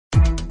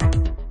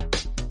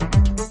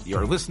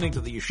You're listening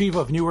to the Yeshiva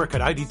of Newark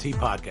at IDT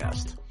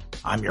podcast.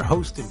 I'm your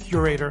host and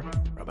curator,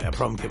 Rabbi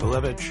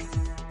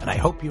Kibalevich, and I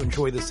hope you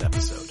enjoy this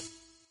episode.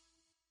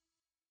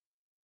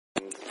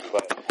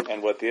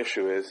 And what the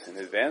issue is in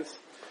advance,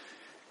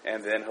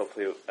 and then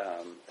hopefully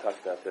talk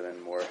about them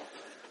in more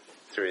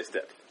serious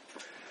depth.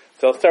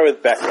 So I'll start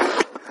with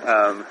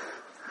background.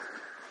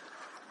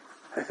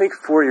 I think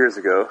 4 years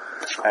ago,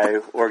 I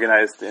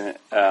organized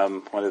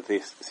one of the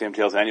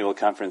CMTL's annual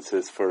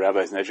conferences for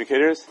rabbis and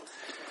educators,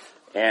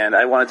 and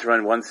I wanted to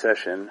run one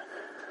session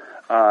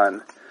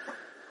on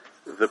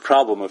the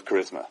problem of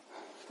charisma.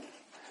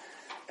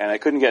 And I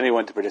couldn't get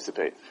anyone to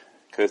participate,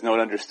 because no one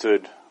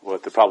understood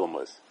what the problem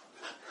was.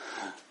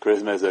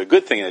 Charisma is a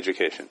good thing in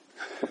education.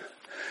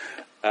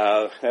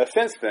 Now,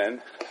 since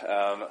then,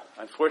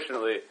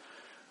 unfortunately,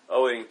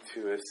 owing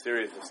to a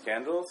series of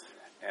scandals,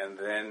 and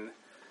then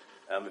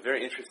a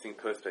very interesting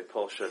post by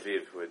Paul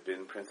Shaviv, who had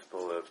been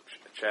principal of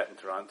Chat in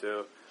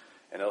Toronto,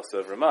 and also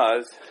of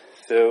Ramaz,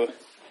 so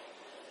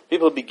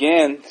people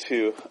began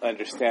to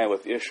understand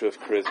what the issue of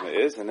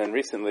charisma is, and then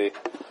recently,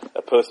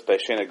 a post by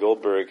Shana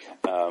Goldberg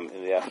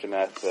in the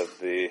aftermath of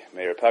the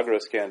Mayor Pagro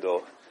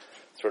scandal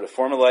sort of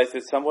formalized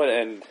it somewhat,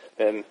 and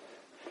then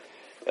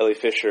Ellie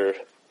Fisher,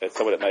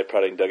 somewhat at my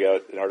prodding, dug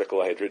out an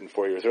article I had written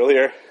 4 years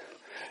earlier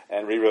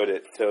and rewrote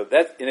it. So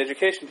that in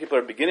education, people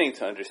are beginning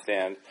to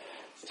understand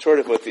sort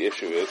of what the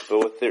issue is, but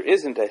what there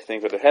isn't, I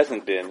think, what there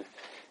hasn't been,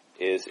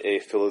 is a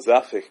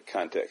philosophic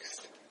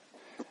context.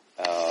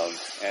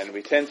 And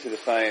we tend to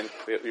define,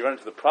 we run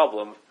into the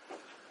problem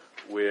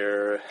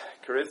where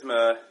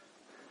charisma,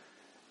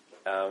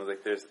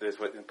 like there's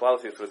what in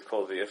politics what's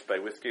called the if by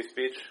whiskey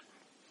speech.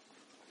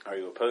 Are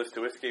you opposed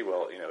to whiskey?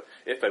 Well,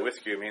 if by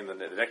whiskey you mean the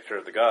nectar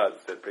of the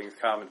gods that brings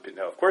calm and peace.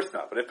 No, of course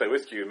not. But if by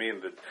whiskey you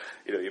mean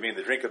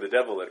the drink of the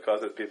devil that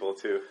causes people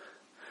to.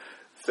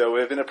 So we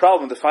have been a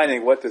problem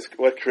defining what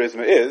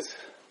charisma is,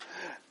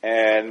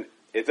 and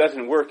it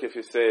doesn't work if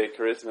you say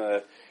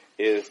charisma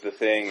is the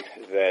thing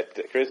that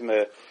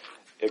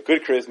if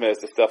good charisma is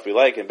the stuff we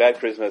like and bad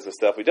charisma is the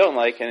stuff we don't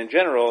like. And in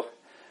general,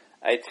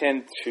 I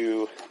tend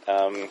to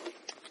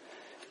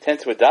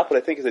adopt what I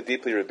think is a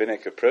deeply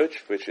rabbinic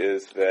approach, which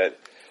is that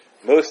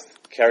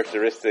most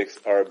characteristics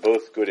are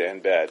both good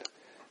and bad,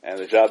 and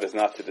the job is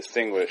not to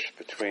distinguish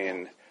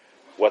between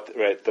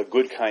the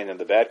good kind and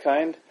the bad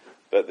kind,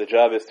 but the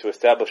job is to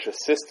establish a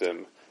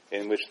system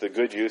in which the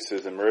good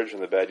uses emerge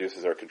and the bad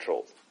uses are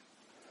controlled.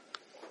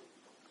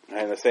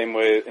 And in the same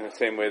way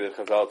that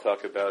Chazal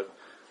talk about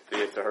the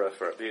Yetzirah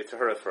for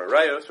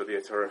Aryeh, or the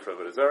Yetzirah for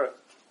Avodah Zarah,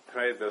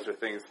 right? Those are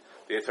things.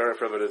 The Yetzirah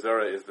for Avodah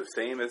Zarah is the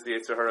same as the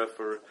Yetzirah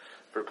for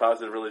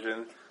positive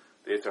religion.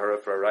 The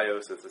Yetzirah for Aryeh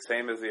is the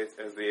same as the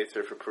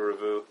Yetzirah for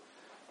Puravu.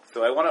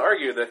 So I want to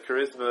argue that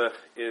charisma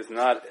is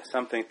not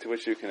something to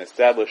which you can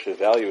establish a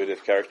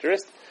valuative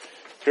characteristic.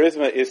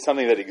 Charisma is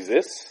something that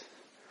exists,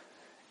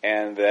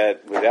 and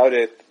that without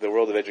it, the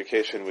world of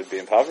education would be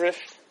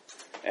impoverished,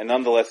 and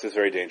nonetheless is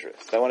very dangerous.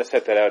 So I want to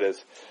set that out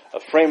as a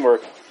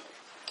framework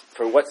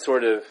for what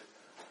sort of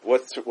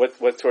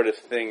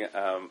thing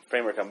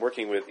framework I'm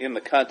working with in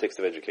the context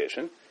of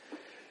education.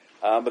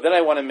 But then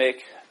I want to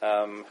make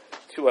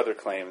two other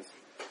claims,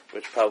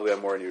 which probably are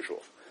more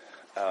unusual.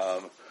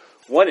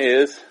 One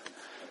is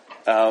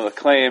a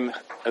claim.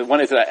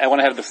 One is that I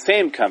want to have the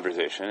same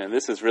conversation, and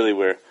this is really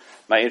where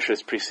my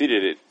interest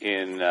preceded it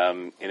in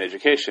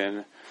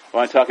education. I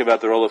want to talk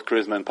about the role of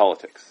charisma in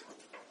politics.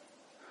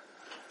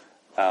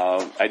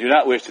 I do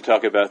not wish to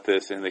talk about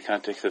this in the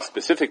context of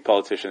specific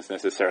politicians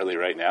necessarily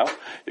right now.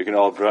 You can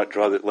all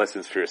draw the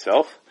lessons for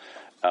yourself.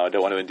 I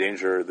don't want to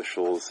endanger the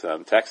shul's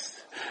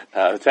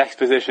tax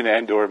position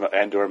and or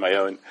my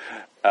own,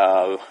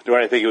 nor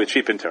I think it would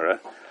cheapen Torah.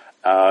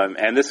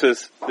 And this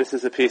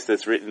is a piece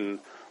that's written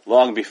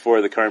long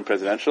before the current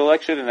presidential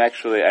election, and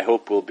actually I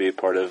hope will be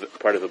part of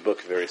a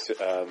book very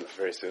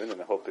soon,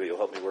 and I hope that you'll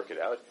help me work it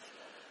out.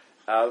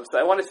 So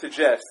I want to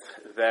suggest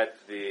that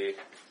the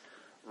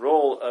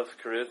role of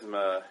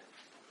charisma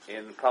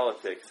in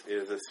politics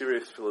is a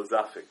serious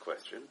philosophic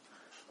question,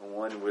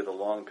 one with a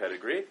long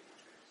pedigree,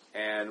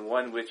 and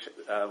one which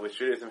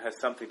Judaism has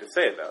something to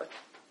say about.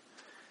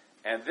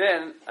 And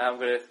then I'm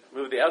going to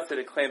move the outset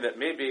and claim that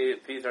maybe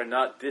these are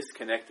not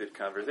disconnected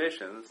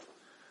conversations,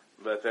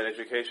 but that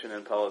education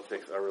and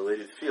politics are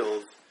related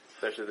fields,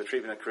 such that the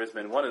treatment of charisma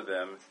in one of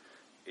them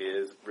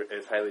is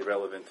highly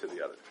relevant to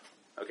the other.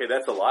 Okay,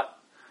 that's a lot,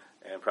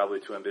 and probably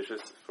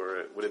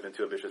would have been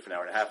too ambitious for an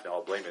hour and a half. Now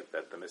I'll blame it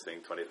that the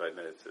missing 25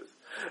 minutes is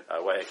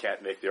why I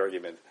can't make the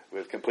argument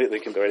with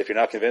completely convinced. If you're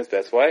not convinced,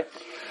 that's why.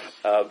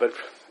 But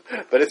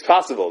it's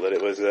possible that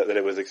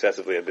it was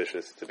excessively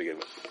ambitious to begin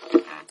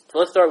with. So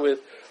let's start with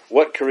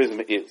what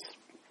charisma is.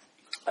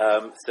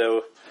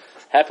 So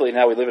happily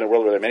now we live in a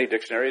world where there are many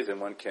dictionaries, and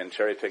one can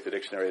cherry pick the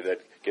dictionary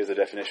that gives the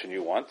definition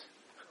you want.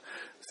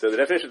 So the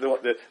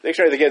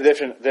dictionary that gave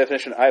the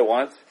definition I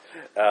want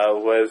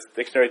was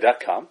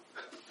dictionary.com,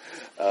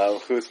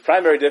 whose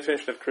primary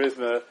definition of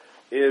charisma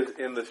is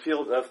in the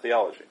field of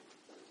theology.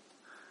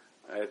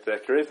 Right?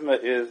 That charisma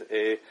is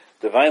a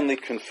divinely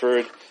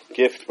conferred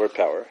gift or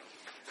power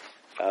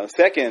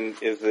Second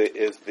is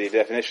the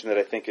definition that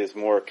I think is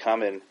more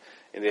common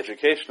in the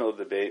educational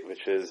debate,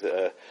 which is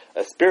a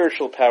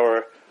spiritual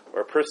power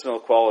or a personal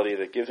quality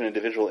that gives an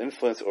individual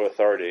influence or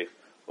authority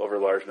over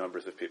large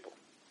numbers of people.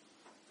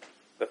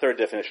 The third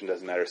definition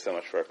doesn't matter so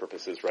much for our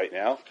purposes right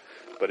now,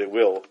 but it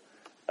will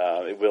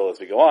as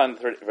we go on.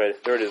 Third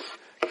is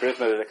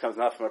charisma that comes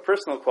not from a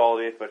personal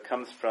quality, but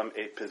comes from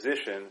a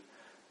position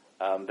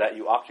that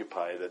you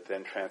occupy that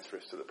then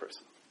transfers to the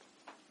person.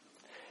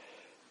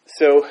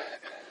 So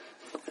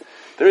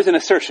there is an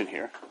assertion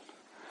here.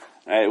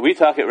 Right? When we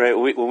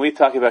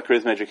talk about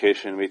charisma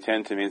education, we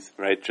tend to mean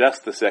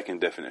just the second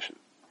definition.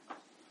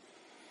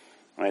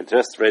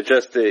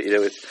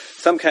 It's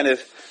some kind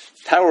of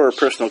power or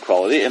personal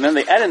quality, and then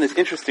they add in this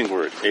interesting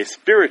word, a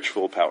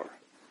spiritual power.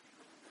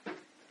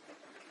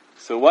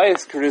 So why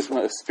is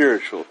charisma a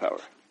spiritual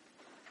power?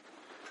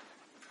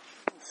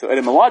 So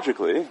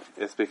etymologically,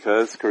 it's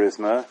because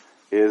charisma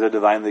is a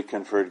divinely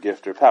conferred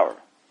gift or power.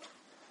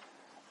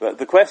 But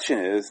the question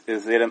is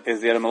the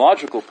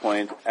etymological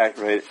point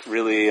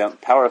really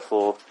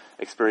powerful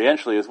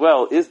experientially as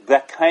well? Is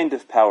that kind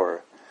of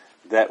power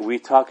that we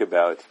talk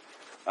about,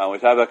 when we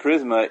talk about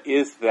charisma,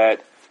 is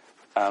that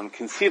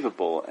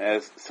conceivable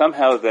as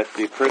somehow that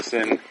the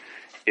person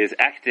is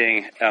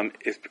acting,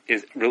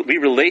 we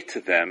relate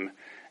to them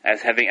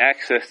as having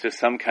access to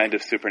some kind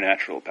of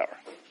supernatural power?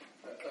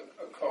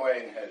 A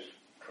Kohen has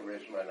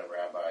charisma and a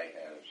rabbi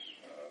has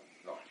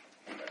not.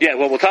 Yeah,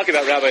 well, we'll talk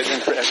about rabbis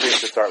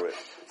to start with.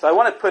 So I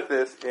want to put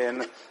this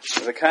in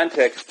the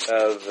context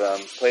of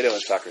Plato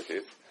and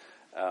Socrates.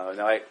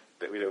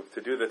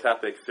 To do the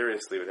topic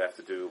seriously, we'd have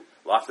to do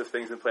lots of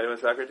things in Plato and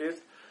Socrates.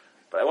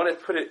 But I want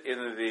to put it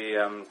in the,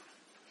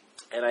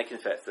 and I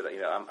confess that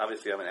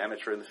I'm an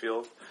amateur in the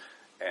field,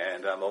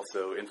 and I'm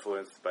also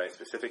influenced by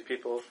specific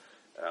people,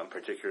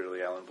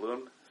 particularly Alan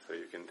Bloom. So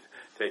you can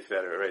take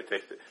that or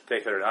take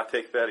that or not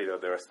take that.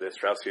 There's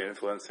Straussian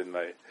influence in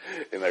my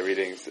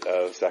readings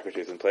of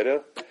Socrates and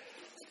Plato.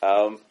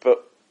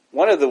 But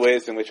one of the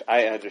ways in which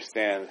I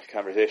understand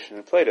conversation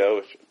in Plato,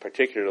 which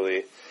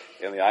particularly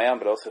in the Ion,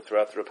 but also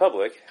throughout the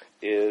Republic,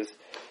 is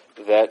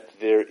that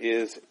there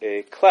is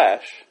a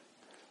clash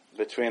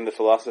between the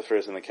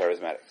philosophers and the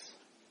charismatics.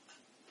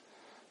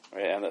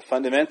 Right? And the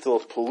fundamental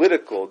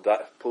political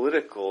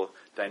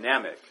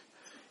dynamic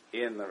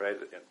in the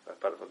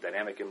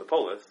dynamic in the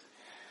polis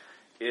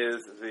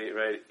is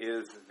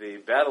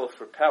the battle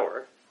for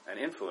power and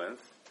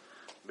influence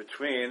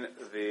between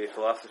the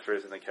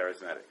philosophers and the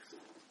charismatics.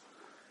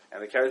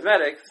 And the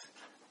charismatics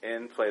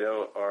in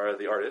Plato are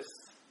the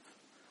artists,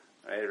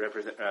 right?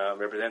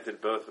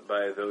 Represented both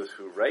by those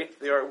who write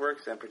the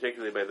artworks and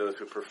particularly by those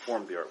who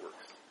perform the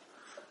artworks,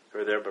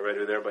 who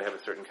thereby have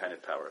a certain kind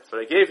of power. So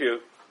I gave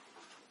you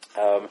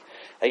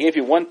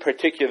one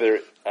particular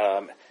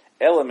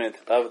element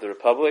of the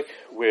Republic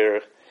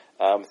where,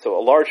 so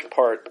a large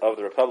part of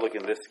the Republic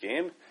in this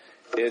scheme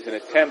is an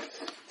attempt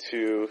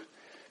to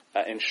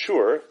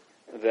ensure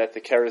that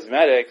the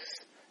charismatics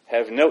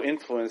have no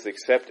influence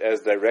except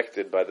as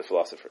directed by the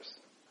philosophers.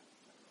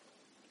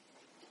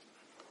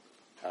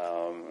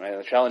 And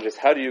the challenge is,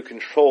 how do you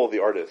control the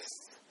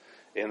artists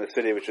in the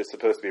city which is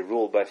supposed to be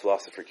ruled by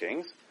philosopher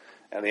kings?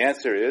 And the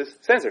answer is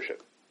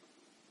censorship.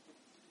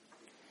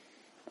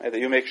 Right? That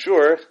you make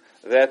sure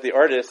that the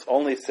artists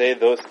only say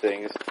those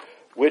things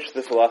which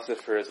the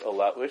philosophers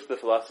allow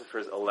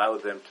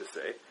them to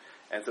say.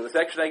 And so the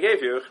section I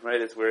gave you,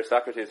 is where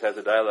Socrates has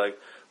a dialogue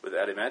with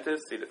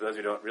Adimantus. Those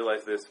who don't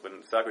realize this,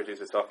 when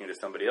Socrates is talking to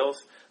somebody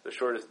else,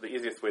 the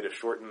easiest way to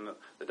shorten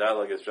the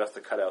dialogue is just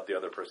to cut out the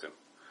other person.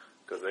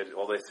 Because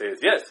all they say is,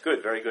 yes,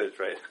 good, very good,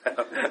 right?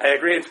 I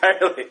agree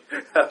entirely,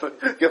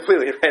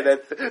 completely, right?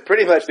 That's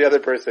pretty much the other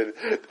person.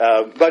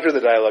 Much of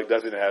the dialogue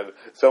doesn't have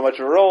so much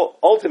of a role.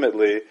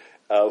 Ultimately,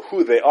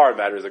 who they are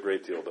matters a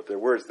great deal, but their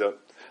words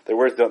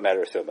don't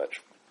matter so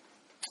much.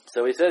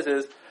 So he says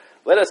is,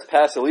 let us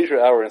pass a leisure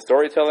hour in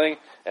storytelling,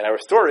 and our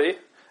story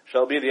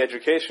shall be the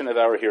education of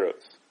our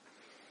heroes.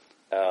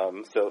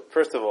 So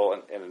first of all,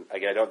 and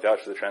again, I don't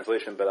vouch for the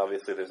translation, but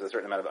obviously there's a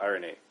certain amount of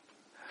irony.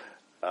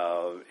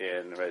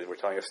 We're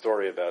telling a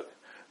story about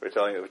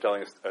storytelling,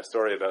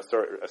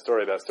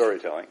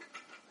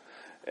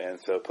 and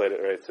so Plato,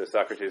 so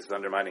Socrates is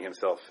undermining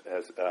himself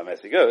as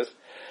he goes.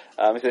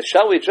 He says,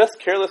 "Shall we just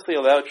carelessly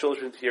allow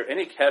children to hear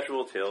any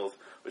casual tales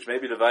which may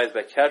be devised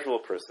by casual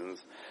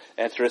persons,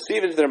 and to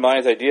receive into their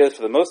minds ideas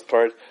for the most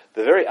part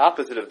the very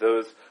opposite of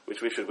those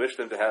which we should wish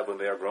them to have when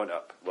they are grown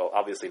up?" Well,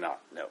 obviously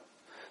not. No.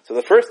 So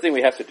the first thing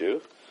we have to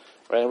do,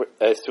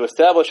 is to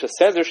establish a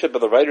censorship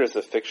of the writers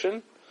of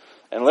fiction,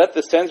 and let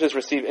the censors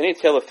receive any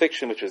tale of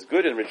fiction which is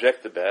good and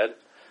reject the bad.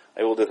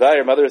 I will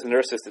desire mothers and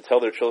nurses to tell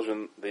their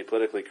children the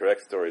politically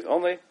correct stories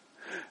only,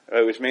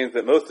 which means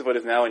that most of what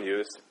is now in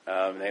use,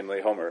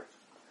 namely Homer,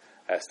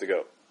 has to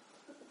go.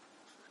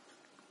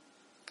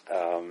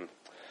 So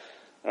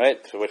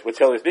what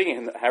tell is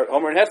speaking,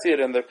 Homer and Hesiod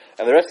and the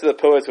rest of the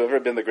poets who have ever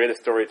been the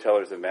greatest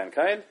storytellers of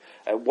mankind.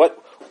 And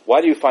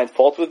why do you find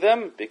fault with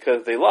them?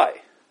 Because they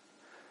lie.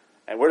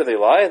 And where do they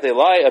lie? They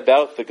lie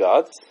about the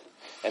gods.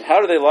 And how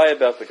do they lie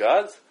about the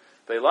gods?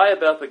 They lie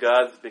about the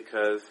gods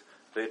because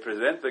they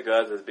present the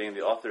gods as being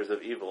the authors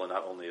of evil and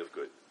not only of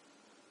good.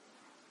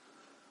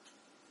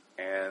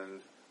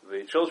 And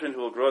the children who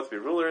will grow up to be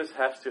rulers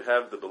have to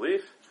have the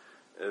belief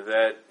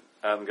that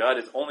God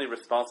is only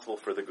responsible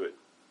for the good.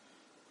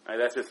 Right,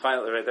 that's his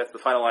final. Right, that's the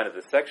final line of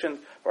this section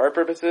for our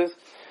purposes.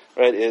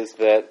 Right, is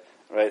that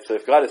right? So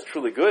if God is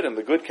truly good, and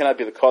the good cannot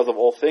be the cause of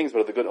all things, but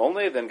of the good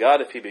only, then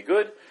God, if He be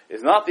good,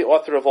 is not the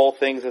author of all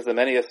things, as the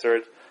many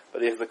assert,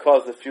 but He is the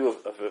cause of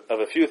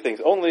a few things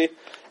only,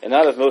 and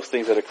not of most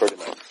things that occur to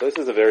men. So this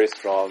is a very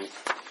strong.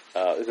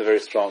 This is a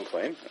very strong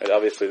claim. Right?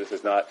 Obviously, this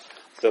is not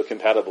so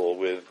compatible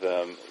with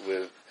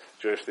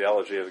Jewish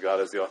theology of God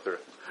as the author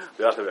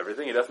of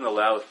everything. He doesn't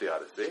allow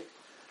theodicy.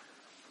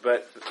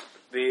 But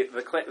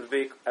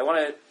I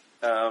want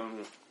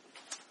to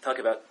talk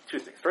about two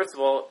things. First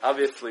of all,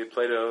 obviously,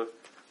 Plato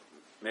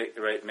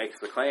makes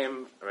the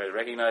claim,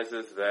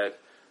 recognizes that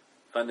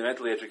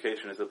fundamentally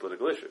education is a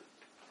political issue.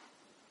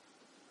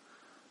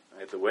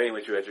 Right? The way in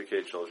which you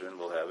educate children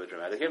will have a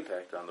dramatic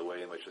impact on the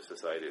way in which a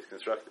society is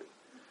constructed.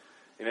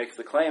 He makes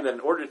the claim that in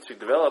order to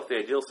develop the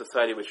ideal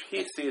society which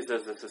he sees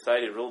as a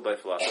society ruled by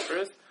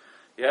philosophers,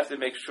 you have to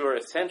make sure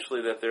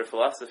essentially that their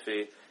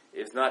philosophy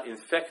is not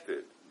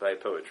infected by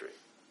poetry.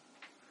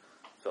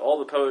 So all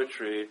the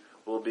poetry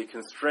will be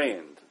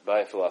constrained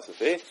by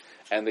philosophy,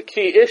 and the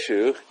key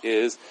issue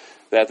is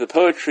that the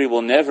poetry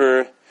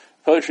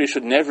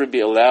should never be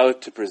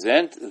allowed to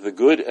present the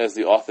good as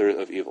the author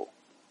of evil.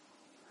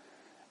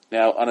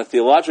 Now, on a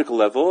theological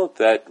level,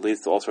 that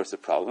leads to all sorts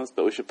of problems,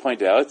 but we should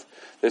point out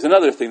there's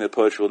another thing that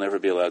poetry will never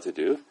be allowed to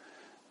do,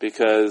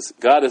 because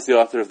God is the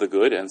author of the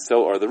good, and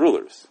so are the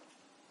rulers.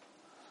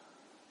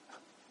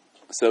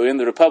 So in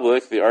the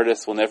Republic, the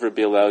artists will never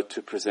be allowed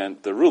to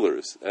present the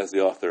rulers as the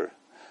authors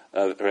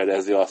of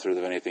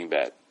anything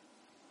bad.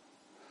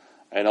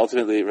 And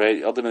ultimately,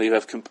 you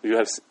have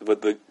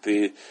but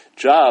the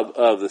job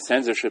of the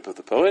censorship of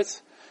the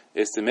poets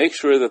is to make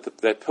sure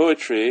that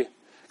poetry,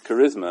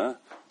 charisma,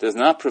 does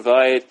not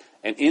provide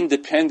an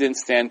independent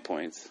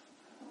standpoint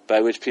by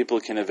which people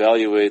can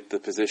evaluate the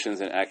positions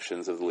and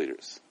actions of the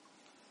leaders.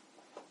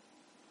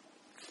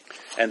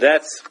 And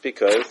that's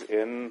because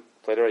in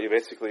Plato, you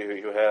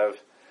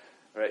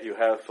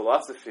have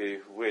philosophy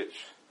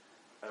which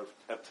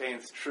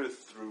obtains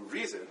truth through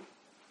reason,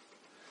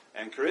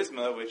 and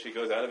charisma, which he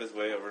goes out of his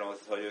way over and all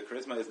to tell you,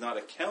 charisma is not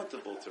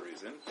accountable to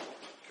reason.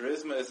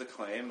 Charisma is a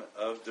claim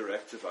of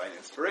direct divine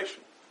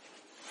inspiration.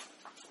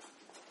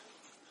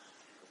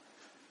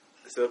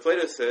 So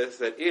Plato says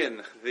that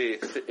in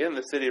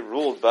the city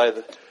ruled by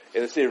the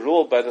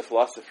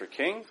philosopher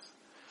kings,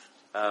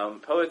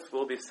 poets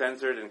will be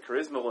censored, and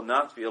charisma will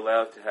not be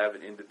allowed to have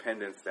an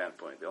independent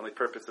standpoint. The only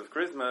purpose of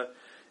charisma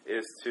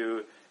is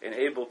to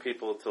enable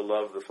people to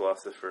love the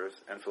philosophers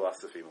and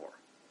philosophy more.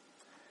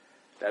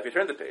 Now, if you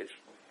turn the page,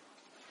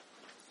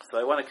 so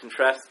I want to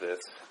contrast this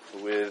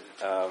with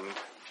a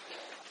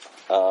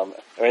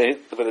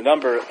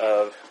number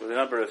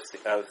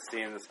of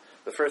scenes.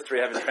 The first three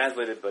I haven't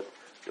translated, but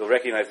you'll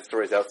recognize the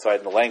stories outside,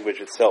 and the language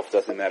itself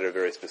doesn't matter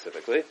very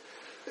specifically.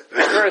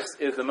 The first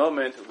is the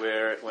moment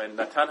when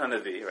Natan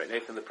HaNavi,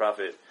 Nathan the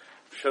prophet,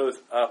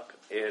 shows up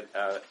in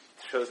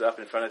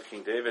front of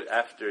King David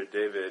after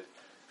David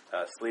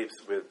sleeps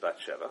with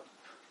Bathsheba,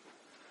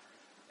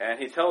 and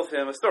he tells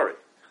him a story.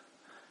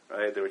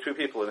 Right? There were two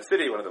people in a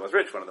city. One of them was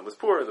rich. One of them was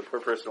poor. The poor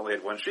person only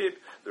had one sheep.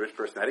 The rich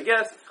person had a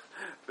guest.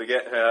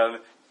 The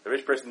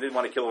rich person didn't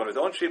want to kill one of his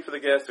own sheep for the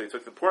guest, so he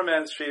took the poor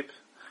man's sheep.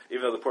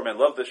 Even though the poor man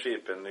loved the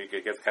sheep, and it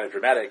gets kind of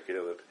dramatic,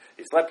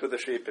 he slept with the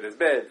sheep in his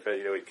bed, but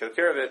he took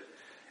care of it.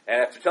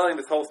 And after telling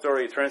this whole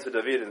story, he turns to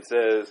David and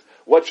says,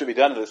 "What should be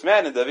done to this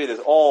man?" And David is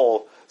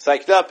all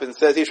psyched up and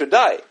says he should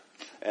die.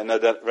 And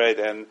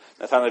Natan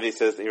HaNavi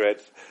says,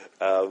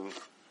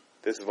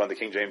 this is one that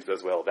King James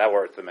does well. Thou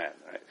art the man,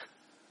 right?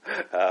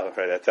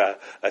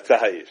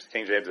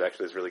 King James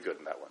actually is really good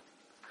in that one.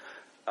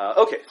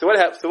 Okay, so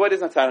what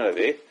is Natan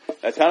HaNavi?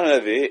 Natan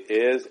HaNavi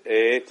is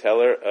a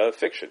teller of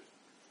fiction.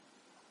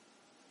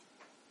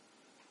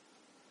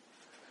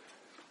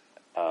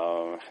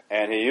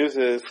 And he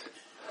uses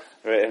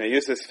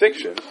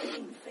fiction.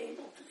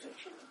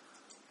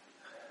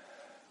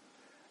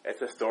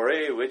 It's a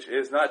story which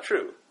is not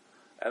true,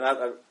 and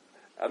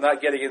I'm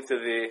not getting into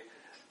the.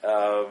 I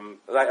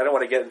don't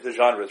want to get into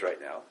genres right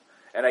now.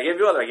 And I gave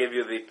you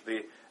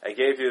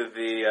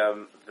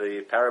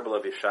the parable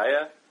of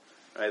Yeshaya,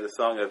 right? The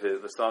song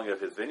of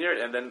his vineyard,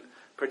 and then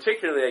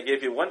particularly I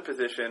gave you one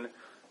position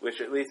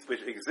which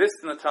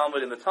exists in the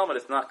Talmud. In the Talmud,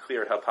 it's not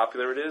clear how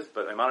popular it is,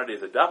 but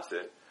Maimonides adopts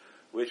it,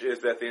 which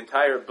is that the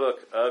entire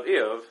book of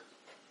Eov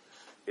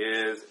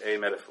is a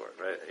metaphor,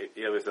 right?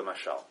 Eov is a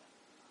mashal.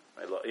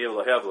 Right? Eov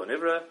lo hayav lo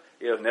nivra.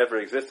 Eov never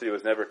existed; he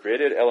was never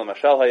created. Ela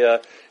mashal haya.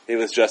 He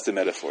was just a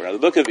metaphor. Now, the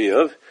book of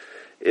Eov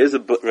is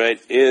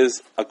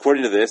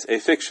according to this a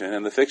fiction,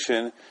 and the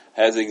fiction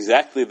has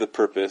exactly the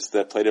purpose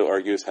that Plato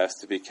argues has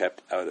to be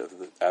kept out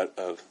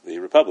of the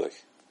Republic.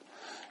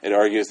 It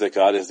argues that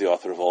God is the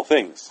author of all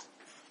things,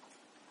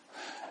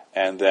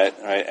 and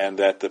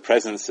that the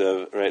presence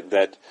of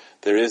that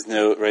there is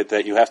no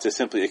that you have to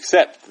simply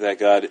accept that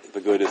God,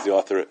 the good, is the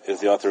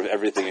author of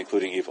everything,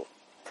 including evil.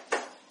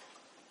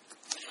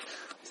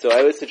 So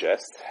I would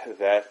suggest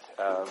that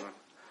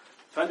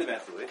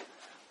fundamentally,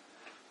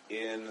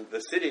 in the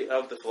city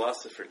of the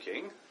philosopher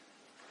king,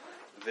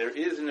 there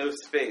is no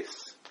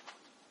space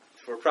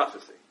for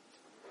prophecy.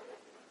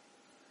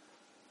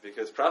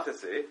 Because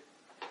prophecy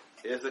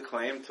is a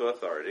claim to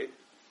authority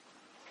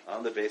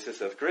on the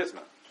basis of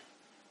charisma,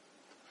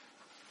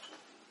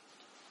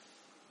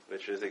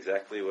 which is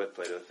exactly what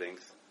Plato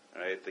thinks,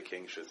 the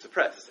king should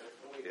suppress.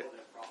 Yeah.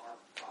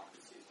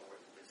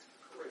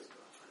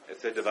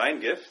 It's a divine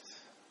gift,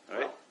 right?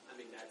 Well, I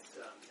mean, that's,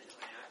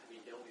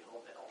 don't we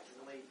hold that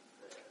ultimately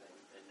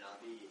the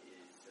Navi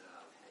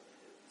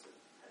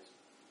has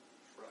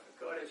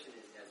Kodesh and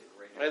has a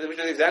great... Right, which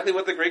is exactly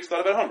what the Greeks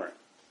thought about Homer.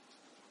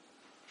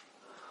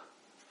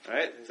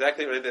 Right?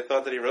 Exactly right. They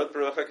thought that he wrote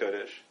Baruch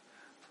HaKodesh,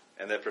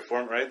 and that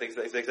performed,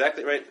 it's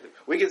exactly right.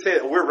 We can say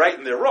that we're right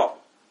and they're wrong.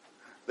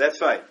 That's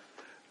fine.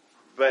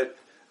 But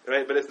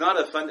it's not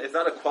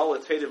a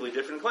qualitatively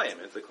different claim.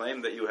 It's a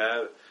claim that you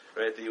have,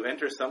 that you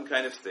enter some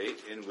kind of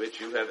state in which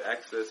you have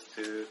access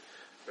to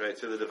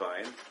the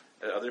divine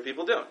that other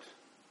people don't.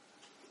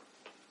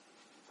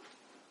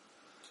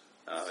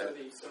 So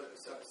the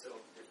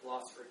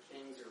philosopher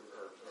kings or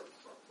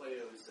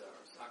Plato's or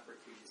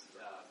Socrates'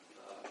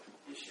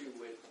 issue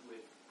with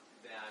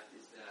that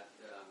is that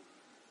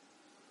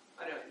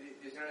I don't know.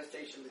 There's an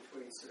distinction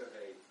between sort of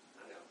a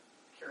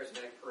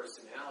charismatic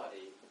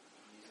personality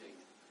using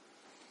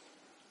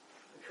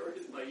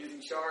charisma,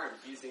 using charms,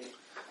 using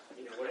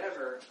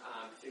whatever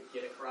to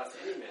get across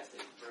any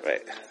message versus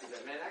a message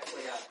that may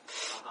actually have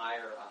a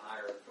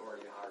higher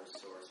authority, a higher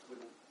source.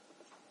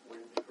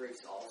 Wouldn't the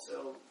Greeks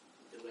also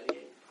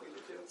delineate between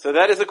the two? So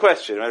that is a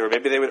question, right? Or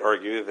maybe they would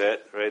argue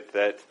that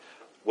that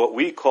what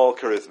we call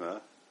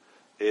charisma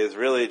is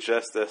really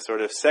just a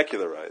sort of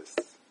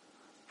secularized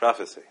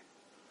prophecy.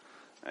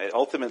 Right?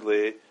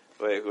 Ultimately,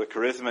 what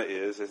charisma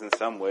is in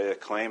some way a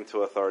claim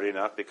to authority,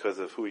 not because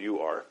of who you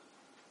are,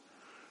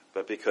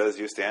 but because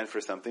you stand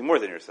for something more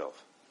than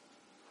yourself.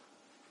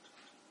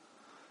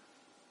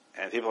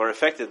 And people are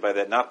affected by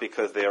that not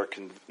because they are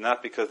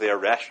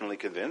rationally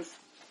convinced,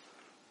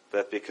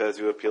 but because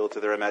you appeal to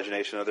their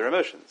imagination or their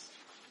emotions.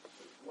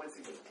 Once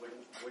again,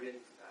 wouldn't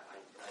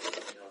I don't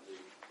know the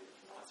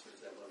philosophers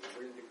that level,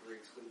 wouldn't the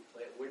Greeks would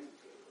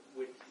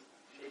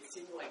it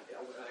seemed like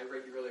when I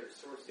read the earlier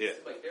sources, it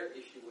seemed like their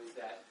issue was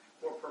that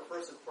for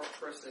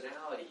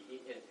personality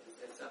and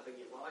something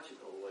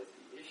illogical was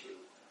the issue,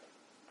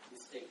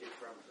 distinctive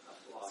from a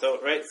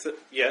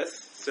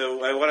philosophy.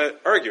 So I want to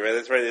argue,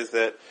 that's right, is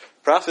that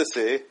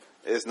prophecy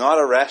is not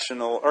a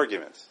rational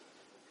argument.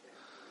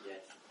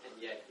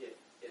 Yet, if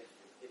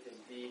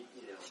indeed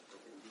you're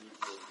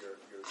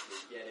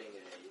getting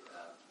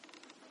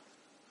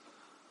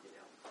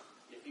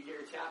if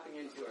you're tapping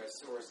into a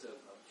source of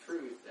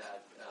truth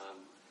that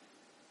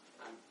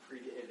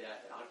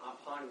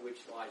upon which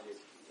logic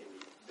can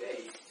be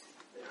based,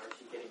 then aren't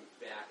you getting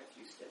back a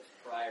few steps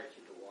prior to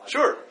the logic?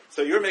 Sure.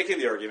 So you're making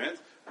the argument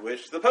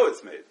which the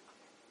poets made.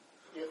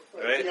 Yeah,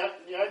 right?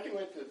 The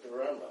argument that the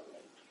Rambam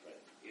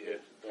makes,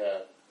 is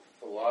that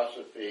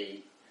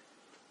philosophy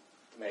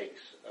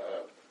makes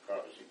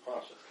prophecy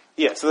possible.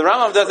 Yeah, so the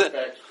Rambam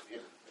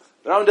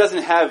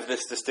doesn't have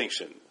this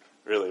distinction,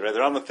 really, right? The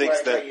Rambam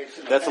thinks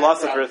that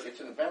philosophers... It's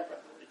in the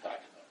background that he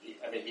talks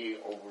about. He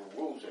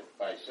overrules it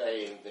by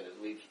saying that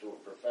it leads to a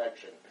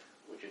perfection,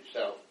 which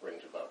itself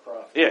brings about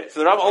prophecy. Yeah, so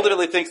the Rambam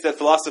ultimately thinks that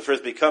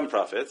philosophers become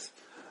prophets,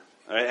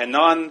 right? And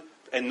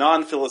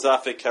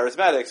non-philosophic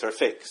charismatics are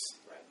fakes.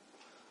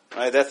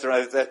 Right, that's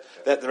right. The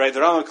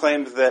Rambam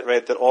claims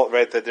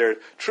that their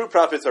true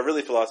prophets are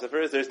really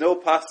philosophers. There's no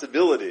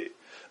possibility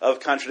of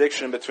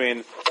contradiction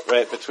between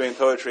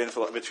poetry and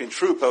between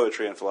true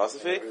poetry and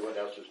philosophy. And everyone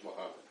else is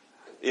Muhammad.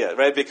 Yeah,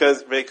 right.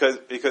 Because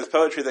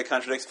poetry that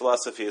contradicts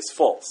philosophy is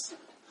false.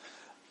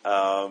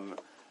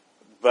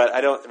 But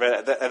I don't.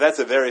 Right, that's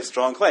a very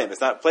strong claim.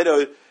 It's not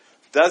Plato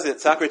does it.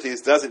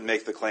 Socrates doesn't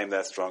make the claim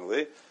that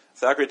strongly.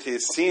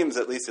 Socrates seems,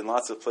 at least in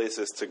lots of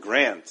places, to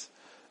grant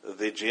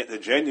the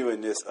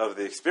genuineness of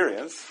the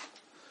experience,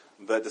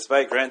 but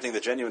despite granting the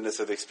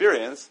genuineness of the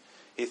experience,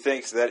 he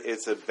thinks that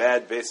it's a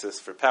bad basis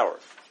for power.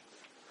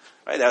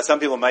 Right? Now, some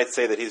people might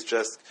say that he's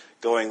just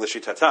going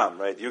l'shitatam,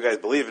 right? You guys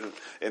believe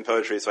in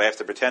poetry, so I have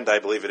to pretend I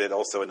believe in it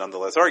also and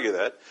nonetheless argue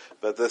that.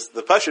 But the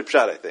pashut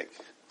pshat, I think,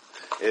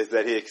 is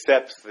that he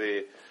accepts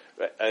that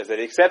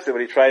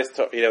what he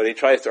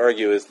tries to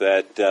argue is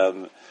that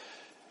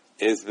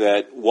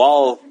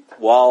while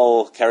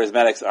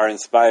charismatics are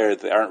inspired,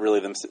 they aren't really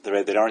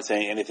they aren't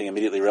saying anything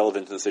immediately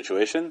relevant to the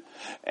situation,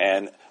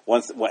 and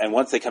once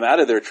they come out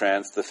of their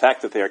trance, the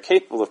fact that they are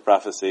capable of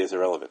prophecy is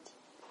irrelevant,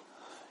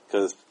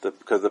 because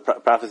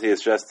the prophecy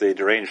is just a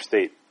deranged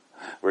state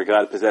where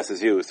God possesses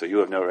you, so you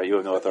have no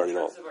authority at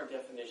all. In terms of our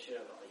definition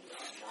of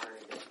modern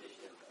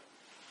definition of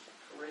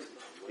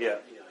charisma,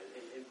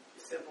 in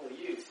simple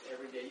use,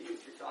 everyday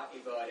use, you're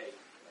talking about a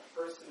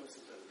person with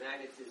some sort of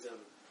magnetism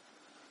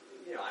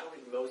I don't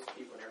think most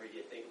people in every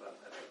day think about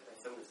that.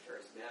 Someone's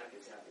charismatic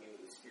as having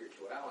anything with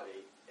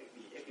spirituality.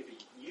 It could be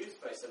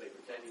used by somebody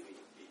pretending to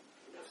be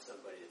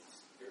somebody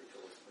that's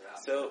spiritual as well.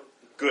 So,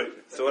 good.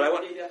 But so what I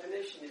want... The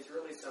definition is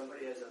really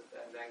somebody has a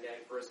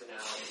magnetic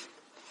personality.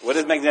 What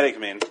does magnetic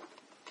mean?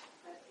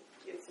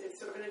 It's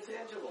sort of an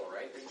intangible,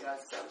 right? They've got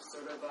some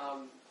sort of,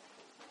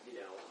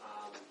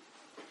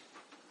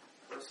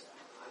 person.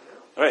 I don't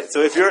know. All right,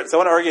 so I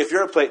want to argue, if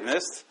you're a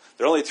Platonist,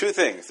 there are only two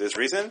things. There's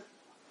reason,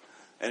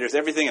 and there's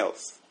everything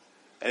else.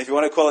 And if you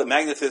want to call it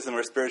magnetism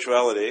or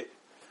spirituality,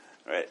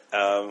 right,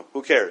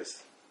 who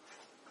cares?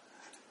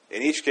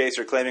 In each case,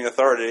 you're claiming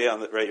authority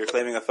You're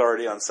claiming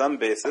authority on some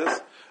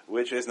basis,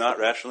 which is not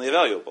rationally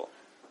evaluable.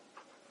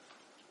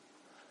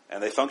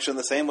 And they function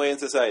the same way in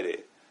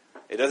society.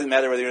 It doesn't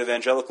matter whether you're an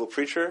evangelical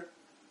preacher,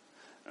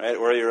 right,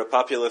 or you're a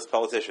populist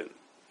politician.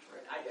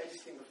 Right. I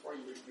just think before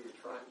you were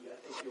trying, I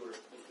think you were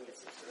looking at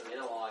some sort of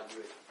analog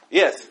with...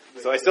 Yes,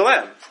 so I still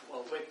am.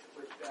 Well,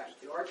 with back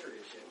to our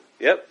tradition.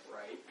 Yep.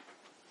 Right?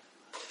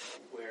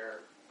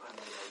 Where, I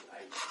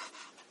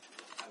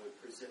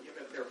would presume,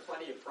 there are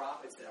plenty of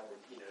prophets that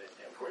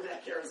were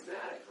that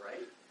charismatic,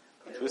 right?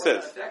 Who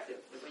says? Effective.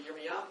 Hear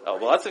me out. Oh,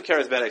 well, lots of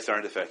charismatics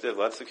aren't effective.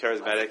 Lots of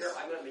charismatics...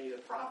 I'm not meaning the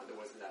prophet that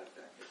wasn't that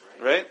effective,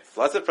 right? Right?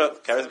 Lots of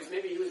charismatics...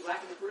 Maybe he was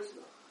lacking the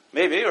charisma.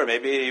 Maybe, or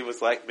maybe he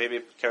was maybe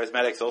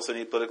charismatics also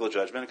need political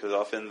judgment, because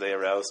often they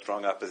arouse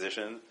strong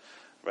opposition,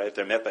 right?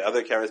 They're met by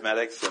other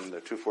charismatics, and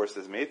the two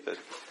forces meet, but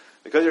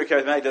because you're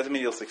charismatic doesn't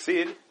mean you'll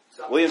succeed.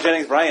 William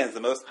Jennings Bryan is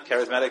the most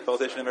charismatic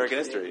politician in American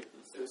history.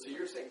 So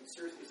you're saying,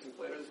 seriously, from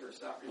Plato's or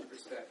Socrates'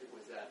 perspective,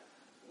 was that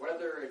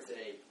whether it's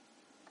a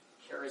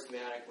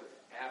charismatic with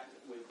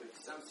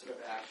some sort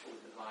of actual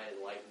divine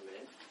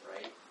enlightenment,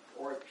 right,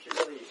 or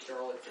purely a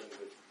charlatan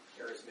with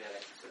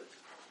charismatic sort of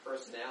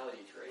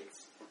personality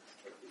traits,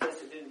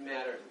 it didn't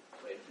matter to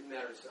Plato, it didn't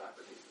matter to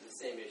Socrates. It's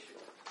the same issue.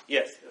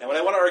 Yes, and what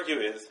I want to argue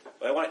is,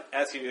 what I want to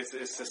ask you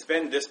is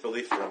suspend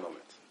disbelief for a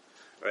moment.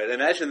 Right?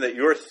 Imagine that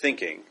you're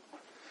thinking,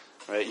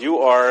 right? You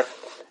are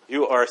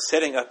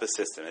setting up a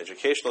system, an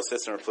educational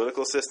system or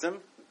political system,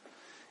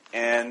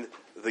 and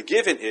the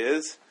given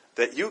is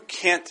that you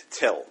can't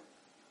tell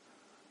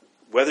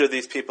whether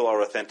these people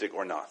are authentic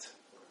or not.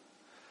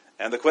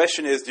 And the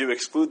question is, do you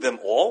exclude them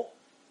all?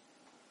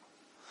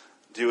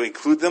 Do you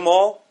include them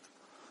all?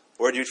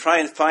 Or do you try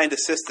and find a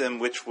system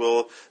which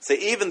will say,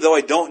 even though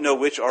I don't know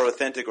which are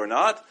authentic or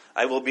not,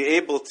 I will be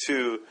able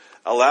to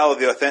allow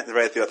the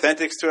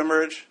authentics to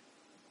emerge?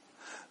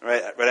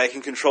 Right? I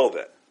can control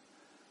that.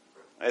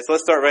 Right? So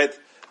let's start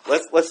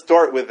Let's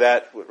start with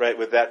that.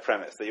 With that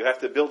premise that you have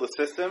to build a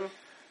system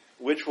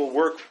which will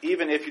work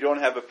even if you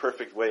don't have a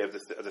perfect way of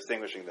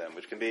distinguishing them,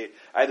 which can be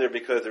either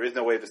because there is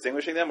no way of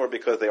distinguishing them or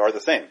because they are the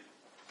same.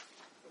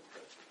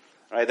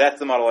 All right, that's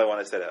the model I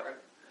want to set out. Right.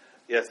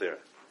 Yes, Lyra.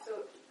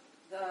 So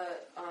the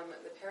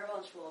parable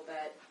in Shmuel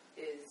Bet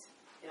is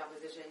in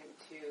opposition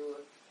to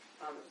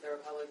the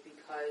Republic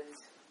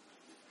because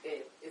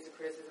it is a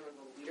criticism of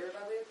the leader of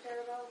the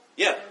parable.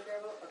 Yeah,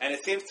 Okay. and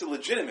it seems to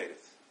legitimate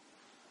it.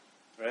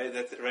 Right,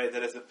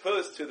 that as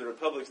opposed to the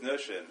Republic's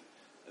notion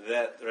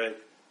that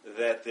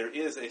there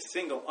is a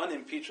single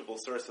unimpeachable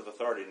source of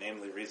authority,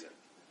 namely reason,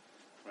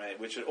 right,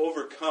 which should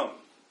overcome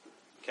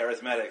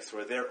charismatics who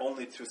are there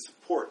only to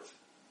support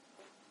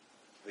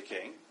the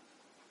king.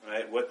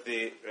 Right, what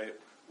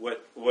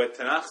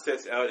Tanakh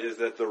sets out is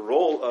that the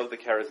role of the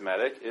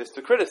charismatic is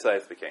to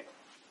criticize the king,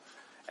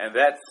 and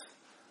that's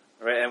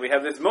right. And we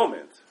have this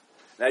moment.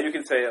 Now you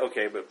can say,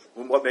 okay, but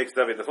what makes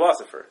David the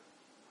philosopher?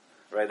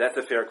 Right, that's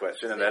a fair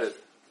question, and that is.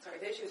 Sorry,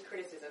 the issue is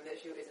criticism. The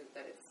issue isn't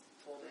that it's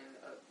told in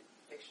a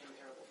fiction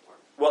parable form.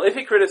 Well, if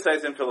he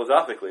criticized him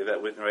philosophically,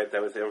 that would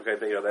say, okay,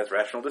 that's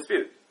rational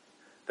dispute.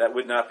 That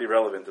would not be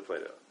relevant to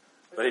Plato.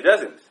 But he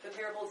doesn't. The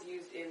parables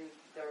used in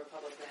the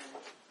Republic then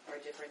are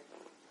different.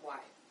 Why?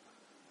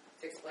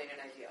 To explain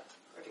an idea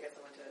or to get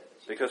someone to.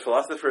 Because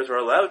philosophers are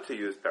allowed to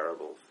use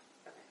parables.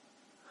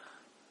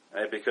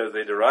 Okay. Right? Because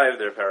they derive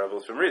their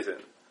parables from reason.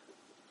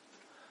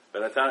 But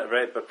that's not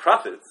right. But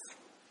prophets,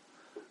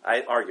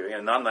 I argue, in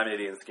a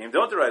non-Maimonidean scheme,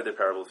 don't derive their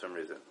parables from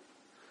reason.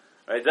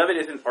 Right? David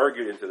isn't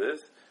argued into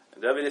this,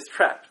 and David is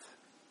trapped.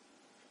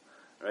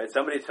 Right?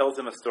 Somebody tells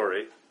him a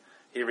story,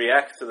 he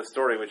reacts to the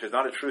story, which is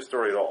not a true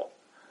story at all.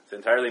 It's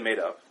entirely made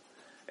up.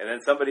 And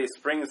then somebody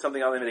springs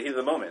something on him in the heat of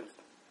the moment,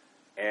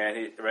 and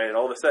and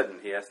all of a sudden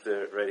he has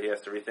to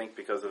rethink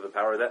because of the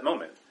power of that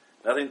moment.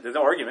 There's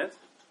no argument.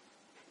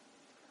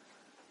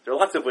 There are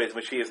lots of ways in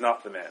which he is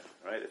not the man.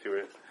 Right? If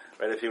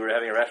you were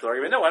having a rational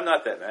argument, no, I'm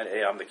not that man.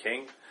 A, I'm the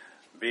king.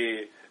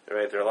 B,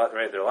 there are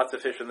lots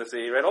of fish in the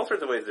sea. Right, all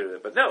sorts of ways to do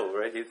it. But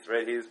no,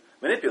 he's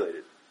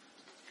manipulated.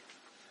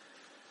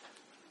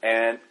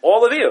 And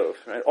all of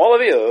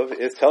Eov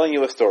is telling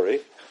you a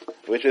story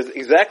which is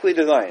exactly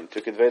designed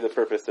to convey the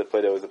purpose that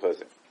Plato is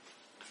opposing.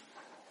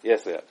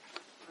 Yes, Leah.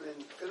 I mean,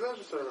 isn't that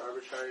just sort of an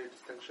arbitrary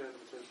distinction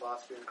between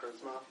philosophy and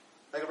charisma?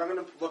 Like, if I'm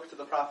going to look to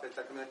the prophets,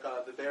 I can make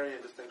a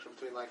Bavarian distinction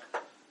between, like,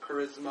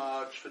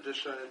 charisma,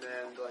 tradition,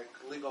 and, like,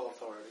 legal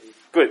authority.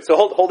 Good. So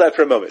hold that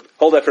for a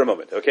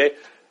moment. Okay?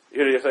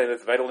 You're saying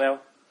that's vital now?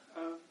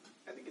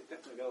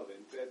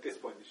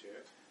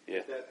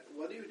 that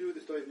what do you do with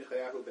the story of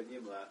Michayahu ben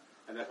Yimla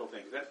and that whole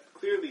thing? That's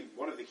clearly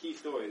one of the key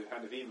stories of how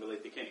Navi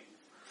relate to kings.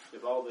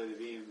 If all the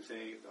Navi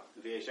saying,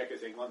 the Sheker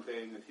saying one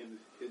thing and him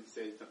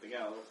saying something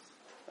else.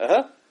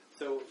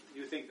 So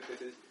you think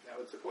that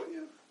would support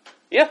you?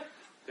 Yeah.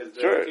 Because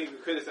the sure. king who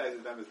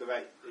criticizes them is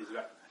right.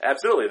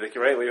 Absolutely.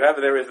 Right. What you have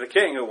there is the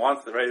king who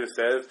wants the right, who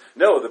says,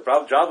 no, the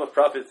job of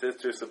prophets is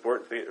to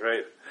support the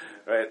right.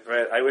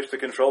 I wish to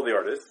control the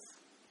artists.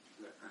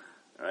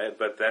 Right,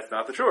 but that's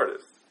not the true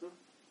artist.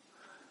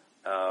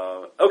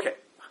 Okay.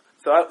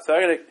 So I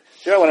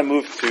want to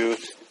move to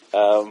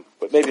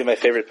what may be my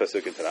favorite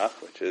pasuk in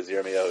Tanakh, which is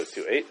Yirmiyahu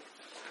 2:8.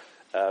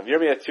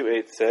 Yirmiyahu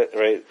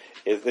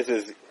 2:8 this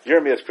is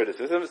Yirmiyahu's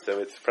criticism, so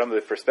it's from the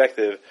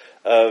perspective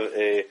of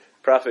a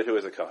prophet who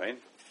is a Kohen.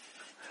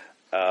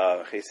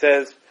 He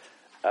says,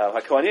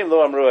 HaKohanim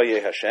lo amru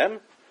Aryeh Hashem,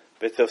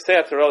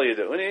 v'tovsei HaTorah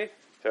yida'uni,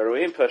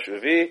 v'aruim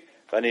pashuvi,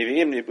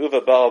 v'aniviim nibu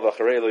v'bal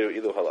v'acharei lo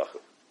yu'ilu halachu.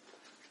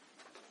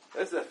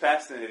 This is a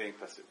fascinating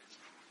pasuk.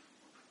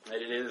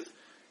 It is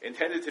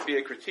intended to be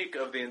a critique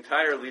of the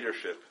entire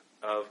leadership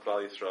of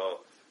Bal Yisrael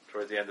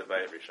towards the end of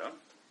Bayit Rishon.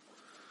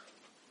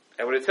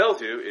 And what it tells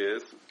you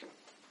is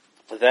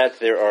that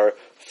there are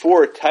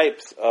 4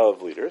 types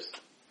of leaders.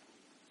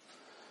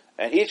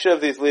 And each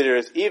of these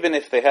leaders, even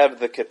if they have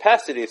the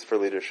capacities for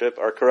leadership,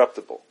 are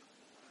corruptible.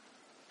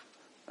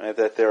 Right?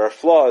 That there are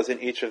flaws in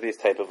each of these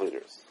type of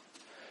leaders.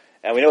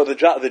 And we know the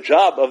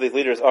job of these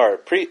leaders are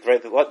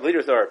the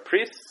leaders are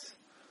priests,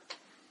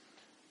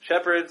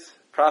 shepherds,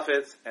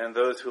 prophets, and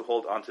those who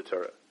hold on to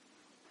Torah.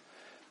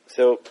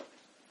 So,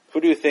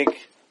 who do you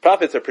think?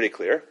 Prophets are pretty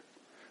clear,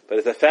 but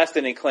it's a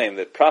fascinating claim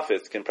that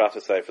prophets can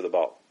prophesy for the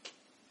Baal.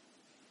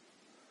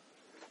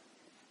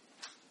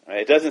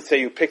 Right? It doesn't say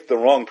you picked the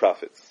wrong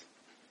prophets.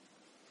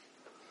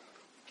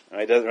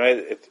 Right?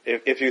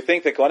 If you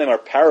think that Kohanim are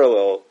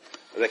parallel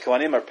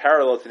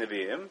to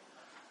Nevi'im,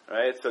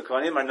 right? So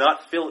Kohanim are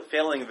not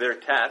failing their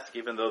task,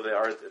 even though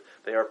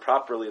they are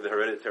properly the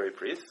hereditary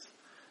priests.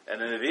 And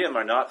the Nevi'im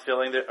are not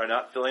filling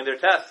their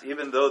tasks,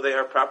 even though they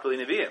are properly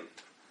Nevi'im.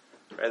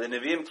 Right? The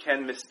Nevi'im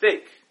can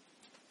mistake,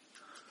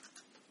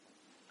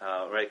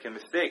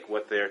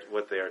 what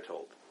they are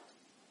told,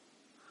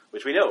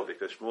 which we know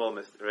because Shmuel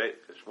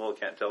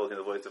can't tell between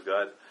the voice of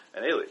God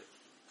and Eli.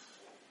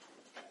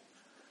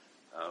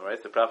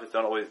 Right? The prophets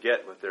don't always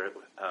get what they're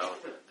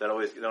don't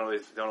always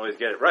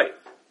get it right.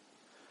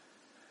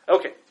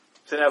 Okay,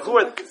 so now who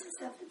are? What does this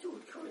have to do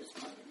with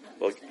charisma?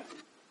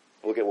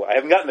 We'll get. I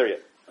haven't gotten there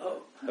yet.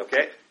 Oh.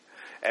 Okay,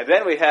 and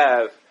then we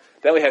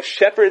have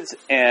shepherds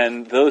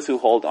and those who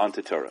hold on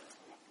to Torah.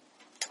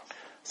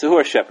 So who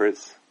are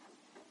shepherds?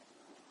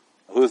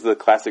 Who's the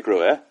classic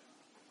Roeh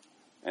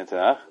in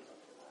Tanakh?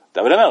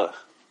 David HaMelech.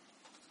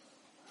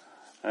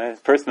 Right?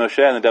 First Moshe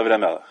and then David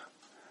HaMelech.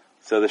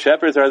 So the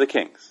shepherds are the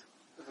kings,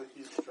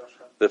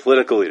 the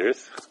political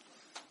leaders.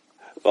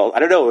 Well, I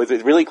don't know. Is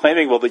it really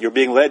claiming that you're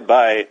being led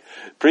by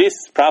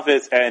priests,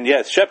 prophets, and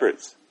yes,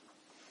 shepherds?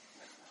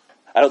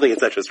 I don't think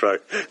it's such a strong,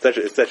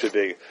 it's such a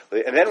big.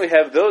 And then we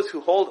have those who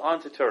hold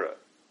on to Torah.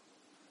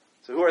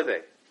 So who are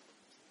they?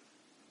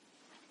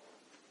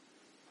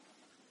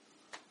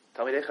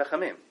 Talmidei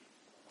Chachamim.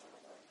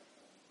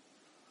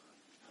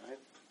 Right?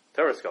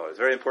 Torah scholars.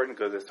 Very important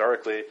because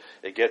historically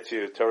it gets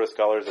you Torah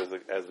scholars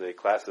as a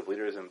class of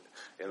leaders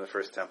in the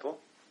first temple,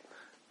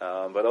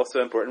 but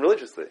also important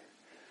religiously.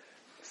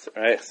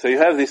 Right? So you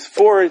have these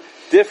 4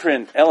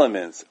 different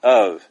elements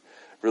of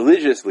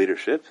religious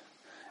leadership.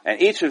 And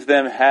each of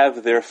them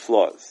have their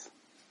flaws.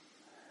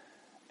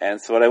 And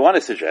so what I want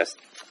to suggest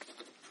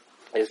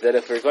is that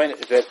if we're going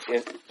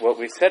to, what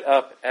we set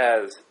up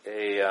as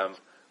a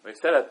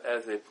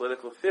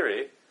political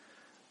theory,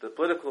 the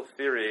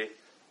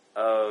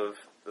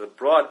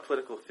broad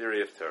political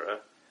theory of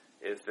Torah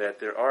is that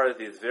there are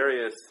these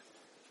various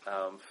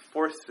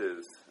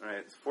forces,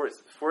 right?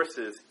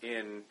 Forces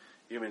in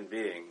human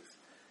beings,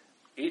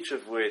 each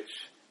of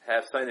which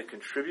have something to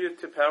contribute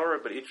to power,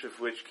 but each of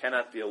which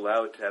cannot be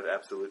allowed to have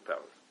absolute power.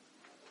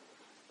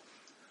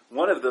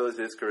 One of those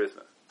is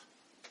charisma.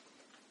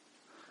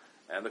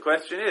 And the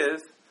question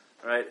is,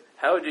 right,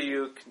 how do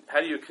you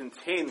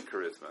contain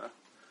charisma?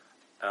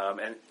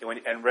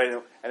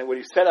 And what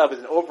you set up is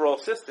an overall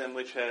system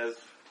which has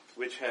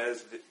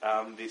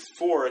these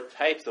 4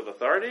 types of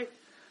authority,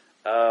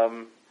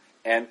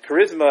 and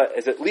charisma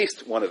is at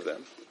least one of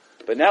them.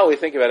 But now we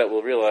think about it,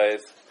 we'll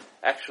realize,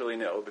 actually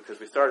no, because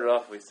we started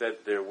off, we said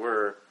there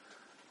were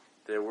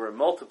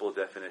multiple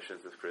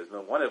definitions of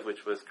charisma, one of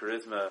which was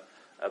charisma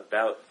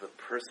about the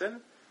person,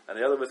 and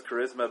the other was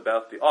charisma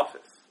about the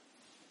office.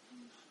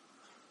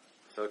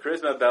 So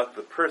charisma about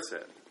the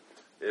person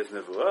is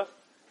nevuah,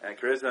 and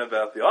charisma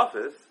about the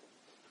office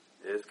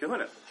is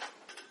kahuna.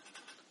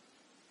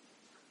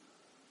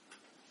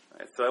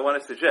 Right, so I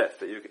want to suggest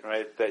that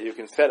you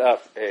can set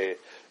up a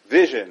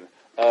vision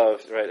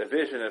of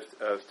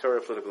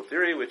Torah political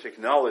theory which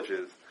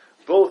acknowledges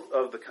both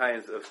of the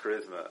kinds of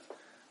charisma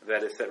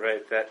that is set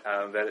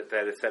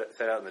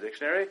out in the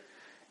dictionary,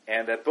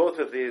 and that both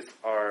of these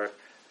are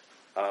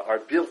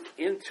built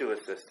into a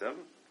system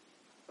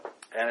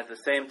and at the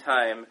same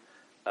time,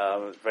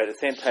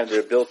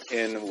 they're built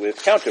in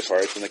with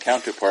counterparts, and the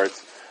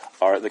counterparts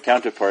are the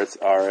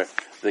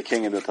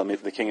king and the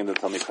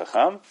Talmid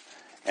Chacham,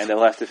 and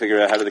they'll have to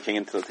figure out how the king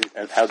and the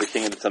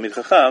Talmid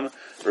Chacham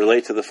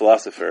relate to the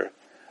philosopher.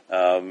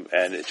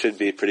 And it should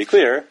be pretty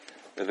clear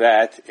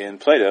that in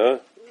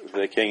Plato,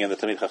 the king and the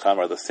Talmid Chacham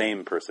are the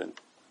same person,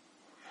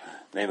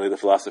 namely the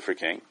philosopher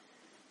king,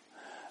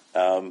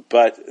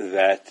 but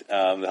that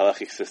the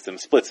halachic system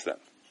splits them,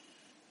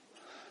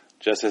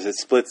 just as it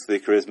splits the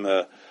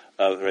charisma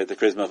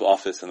of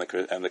office and the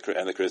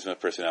charisma of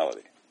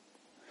personality.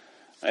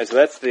 Right, so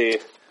that's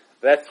the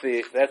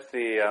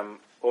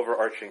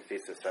overarching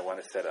thesis I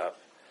want to set up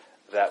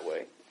that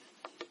way.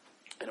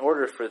 In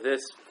order for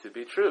this to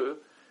be true,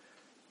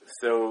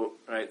 so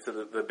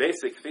the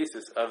basic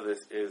thesis of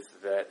this is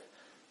that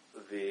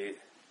the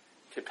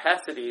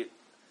capacity,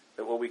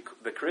 the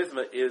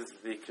charisma is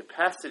the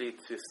capacity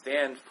to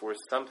stand for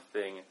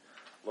something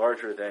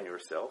larger than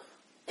yourself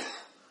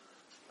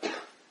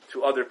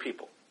to other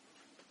people.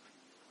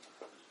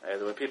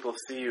 And when people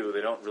see you,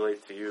 they don't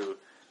relate to you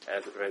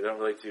as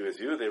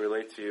you. They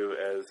relate to you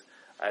as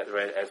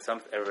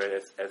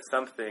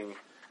something,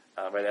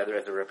 either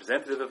as a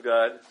representative of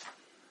God.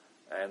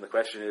 And the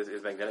question is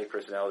magnetic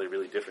personality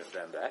really different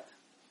than that?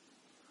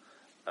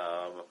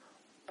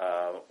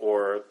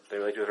 Or they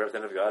relate to you as a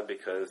representative of God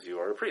because you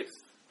are a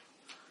priest.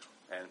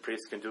 And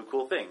priests can do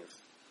cool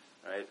things.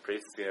 Right?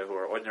 Priests, who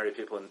are ordinary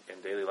people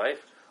in daily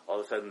life, all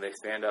of a sudden they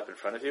stand up in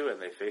front of you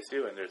and they face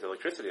you and there's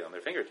electricity on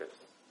their fingertips.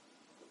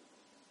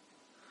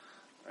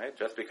 Right?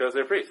 Just because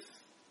they're priests.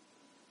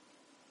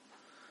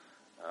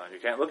 You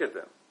can't look at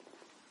them.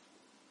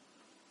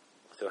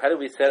 So how do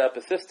we set up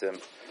a system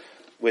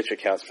which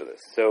accounts for this?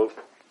 So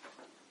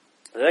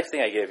the next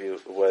thing I gave you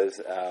was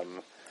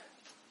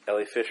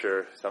Ellie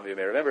Fisher. Some of you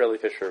may remember Ellie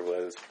Fisher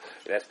was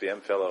an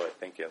SBM fellow, I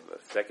think, in the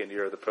second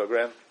year of the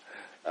program.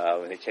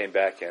 And he came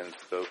back and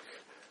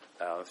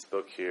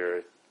spoke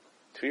here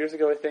 2 years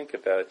ago, I think,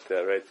 about,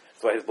 right?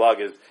 That's why his blog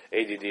is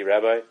ADD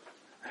Rabbi,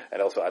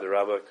 and also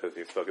Adarabba, because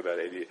he spoke about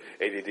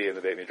ADD in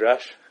the Beit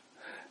Midrash.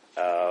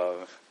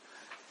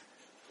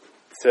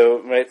 So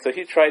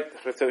he tried,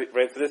 so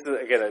this is,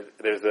 again,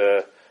 there's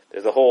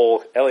a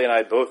whole, Ellie and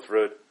I both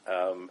wrote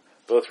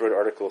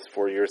articles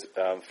 4 years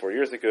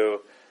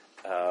ago,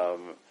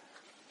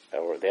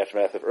 or the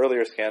aftermath of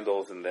earlier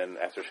scandals, and then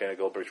after Shana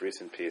Goldberg's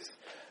recent piece.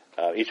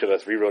 Each of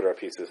us rewrote our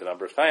pieces a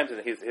number of times,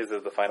 and his is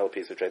the final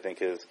piece, which I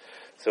think is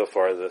so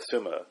far the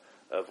summa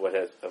of what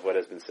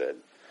has been said.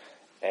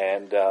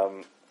 And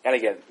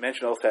again,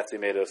 mention El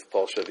Satsimedos,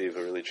 Paul Shaviv,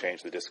 who really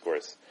changed the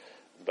discourse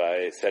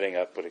by setting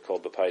up what he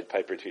called the Pied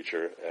Piper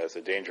teacher as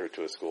a danger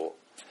to a school,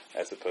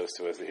 as opposed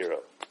to as a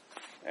hero.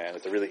 And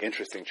it's a really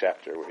interesting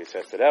chapter where he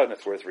sets it out, and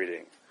it's worth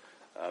reading.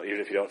 Even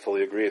if you don't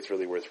fully agree, it's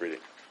really worth reading.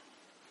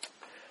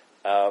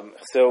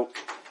 So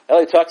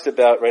Ellie talks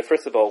about, right,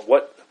 first of all,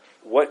 what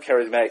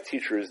charismatic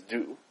teachers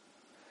do,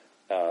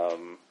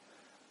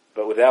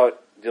 but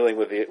without dealing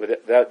with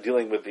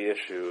the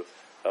issue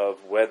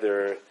of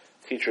whether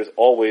teachers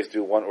always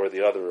do one or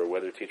the other, or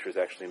whether teachers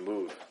actually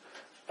move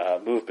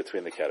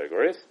between the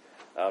categories.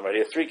 Right, he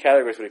has three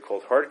categories: what he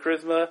calls hard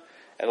charisma,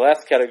 and the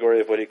last category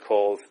of what he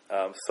calls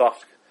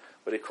soft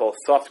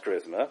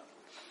charisma.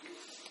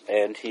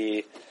 And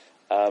he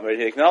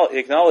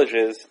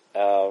acknowledges.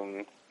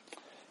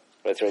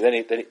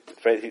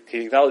 He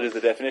acknowledges the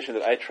definition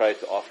that I tried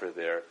to offer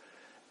there,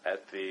 as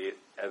the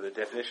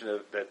definition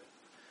of that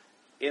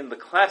in the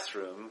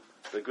classroom,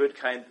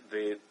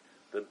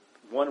 the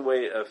one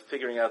way of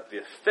figuring out the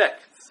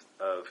effects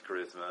of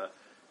charisma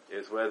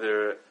is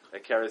whether a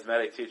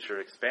charismatic teacher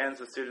expands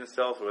the student's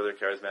self or whether a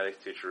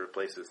charismatic teacher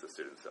replaces the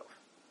student's self,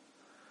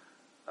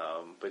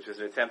 which is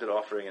an attempt at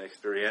offering an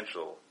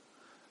experiential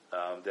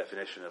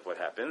definition of what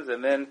happens.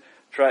 And then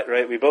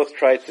we both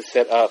tried to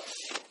set up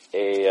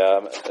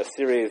a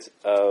series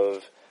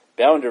of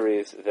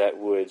boundaries that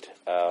would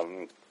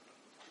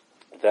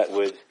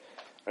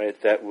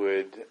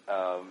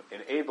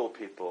enable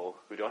people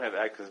who don't have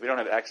access. We don't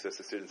have access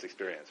to students'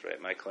 experience, right?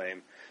 My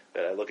claim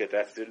that I look at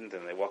that student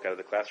and they walk out of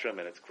the classroom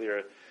and it's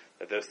clear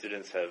that those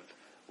students have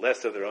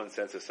less of their own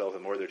sense of self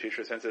and more of their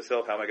teacher's sense of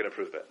self. How am I going to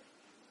prove that?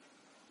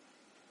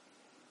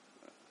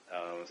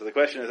 So the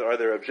question is, are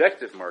there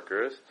objective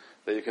markers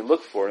that you can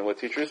look for in what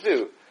teachers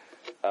do?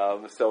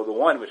 So the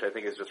one, which I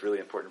think is just really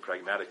important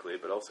pragmatically,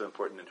 but also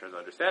important in terms of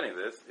understanding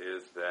this,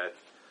 is that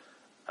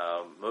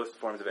most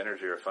forms of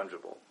energy are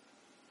fungible.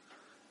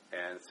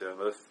 And so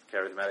most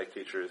charismatic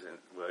teachers,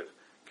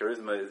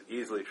 charisma is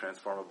easily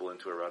transformable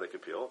into erotic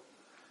appeal.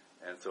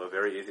 And so a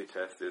very easy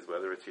test is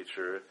whether a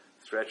teacher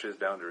stretches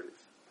boundaries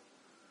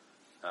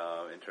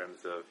in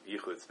terms of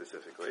yichud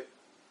specifically.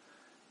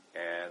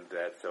 And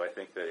so I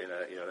think that in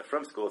a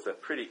from school, it's a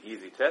pretty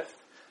easy test.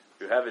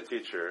 If you have a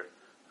teacher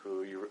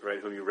who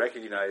you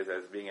recognize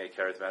as being a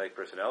charismatic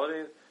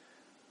personality,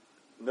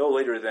 no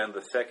later than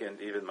the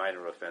second, even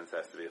minor offense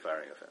has to be a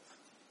firing offense.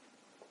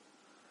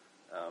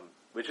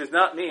 Which does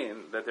not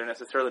mean that they're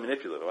necessarily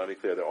manipulative. I want to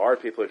be clear. There are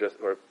people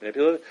who are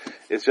manipulative.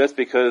 It's just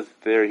because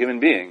they're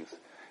human beings.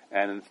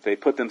 and if they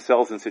put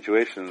themselves in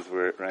situations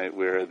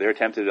where they're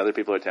tempted, other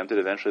people are tempted,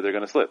 eventually they're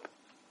going to slip.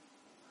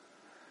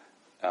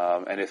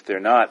 And if they're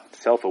not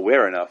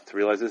self-aware enough to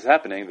realize this is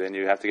happening, then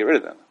you have to get rid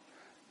of them.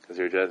 Because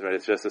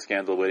it's just a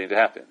scandal waiting to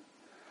happen.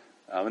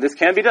 And this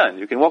can be done.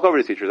 You can walk over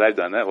to teachers. I've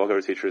done that. Walk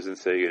over to teachers and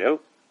say, you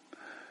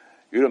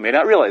may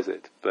not realize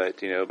it, but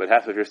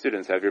half of your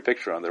students have your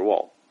picture on their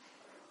wall.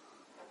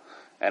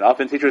 And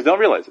often teachers don't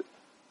realize it.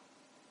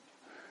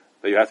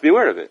 But you have to be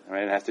aware of it,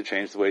 right? It has to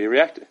change the way you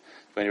react to it.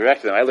 When you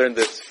react to them, I learned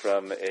this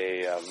from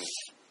there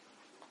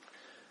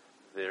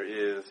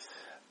is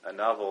a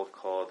novel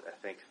called, I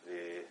think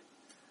there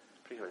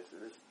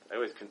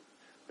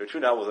are two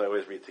novels I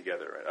always read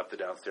together, right? Up the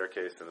Down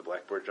Staircase and The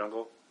Blackboard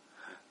Jungle.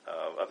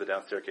 Up the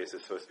Down Staircase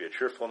is supposed to be a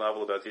cheerful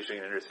novel about teaching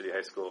in inner city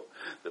high school.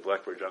 The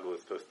Blackboard Jungle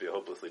is supposed to be a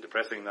hopelessly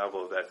depressing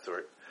novel of that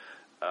sort.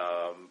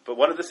 But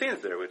one of the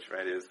scenes there,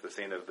 is the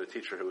scene of the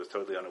teacher who was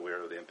totally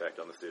unaware of the impact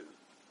on the student.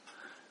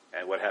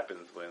 And what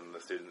happens when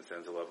the student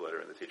sends a love letter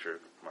and the teacher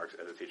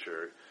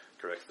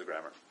corrects the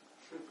grammar.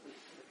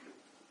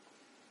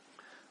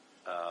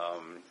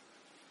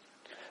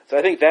 So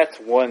I think that's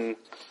one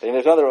thing.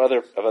 There's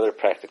other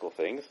practical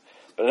things,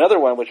 but another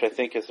one which I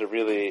think is there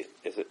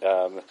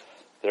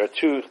are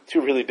two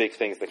really big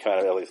things that come out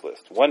of Ellie's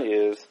list. One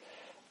is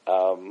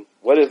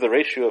what is the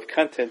ratio of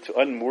content to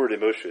unmoored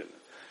emotion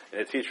in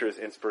a teacher's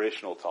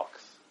inspirational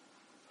talks?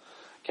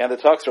 Can the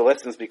talks or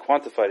lessons be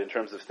quantified in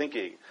terms of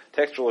thinking,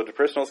 textual or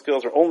interpersonal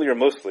skills, or only or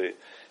mostly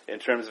in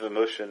terms of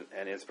emotion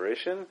and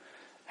inspiration?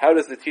 How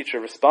does the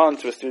teacher respond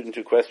to a student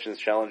who questions,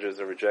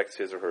 challenges, or rejects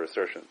his or her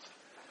assertions?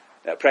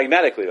 Now,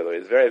 pragmatically, by the way,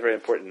 it's very, very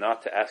important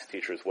not to ask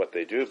teachers what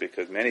they do,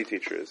 because many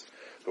teachers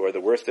who are the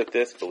worst at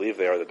this believe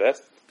they are the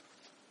best.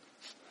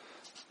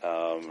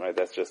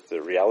 That's just the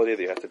reality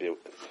that you have to be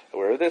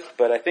aware of this.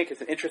 But I think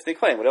it's an interesting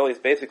claim. What Ellie's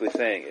basically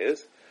saying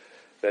is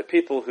that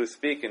people who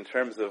speak in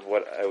terms of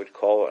what I would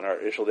call, in our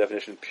initial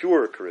definition,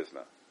 pure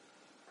charisma,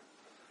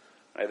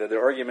 right, that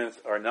their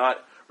arguments are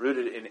not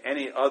rooted in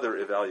any other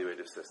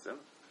evaluative system,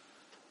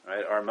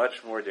 right, are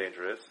much more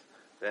dangerous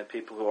than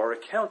people who are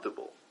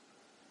accountable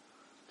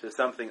to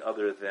something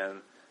other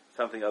than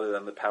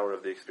the power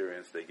of the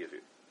experience they give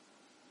you.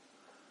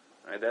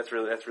 Right, that's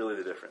really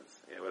the difference.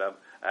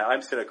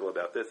 I'm cynical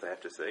about this, I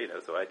have to say.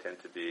 So I tend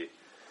to be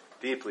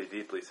deeply,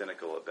 deeply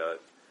cynical about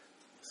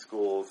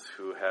schools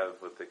who have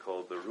what they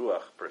call the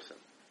ruach person,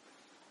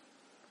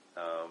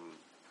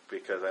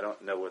 because I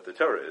don't know what the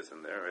Torah is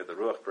in there. Right? The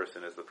ruach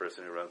person is the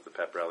person who runs the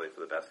pep rally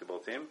for the basketball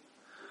team,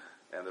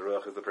 and the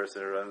ruach is the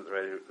person who runs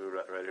who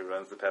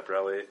runs the pep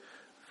rally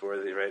for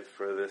the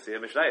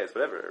Siyam Mishnayos,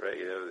 whatever. Right?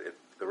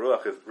 The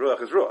ruach is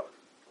ruach.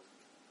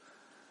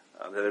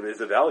 There is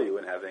a value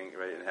in having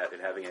in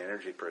having an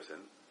energy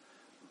person,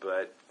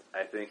 but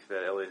I think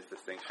that Ellie's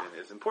distinction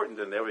is important,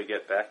 and there we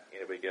get back.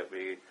 We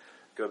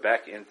go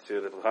back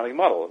into the Platonic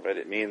model, right?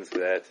 It means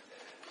that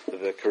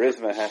the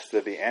charisma has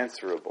to be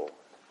answerable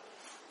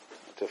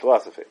to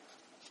philosophy.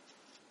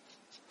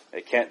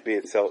 It can't be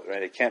itself,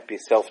 right? It can't be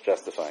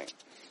self-justifying.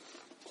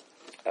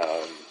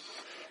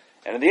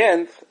 And in the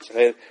end,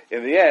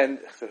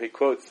 so he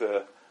quotes.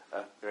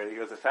 He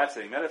gives a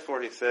fascinating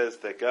metaphor. He says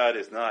that God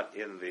is not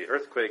in the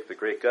earthquake, the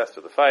great gust,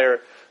 or the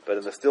fire, but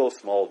in the still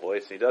small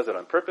voice. And he does it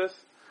on purpose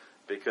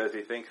because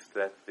he thinks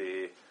that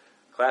the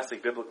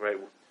classic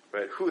biblical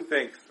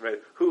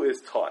who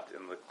is taught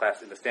in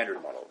the standard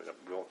model. We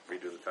won't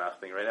redo the Tanakh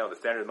thing right now. The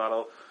standard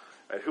model,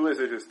 right, who is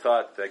it who's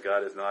taught that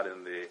God is not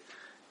in the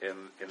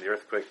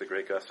earthquake, the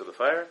great gust, or the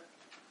fire?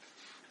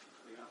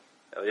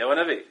 Eliyahu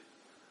Navi,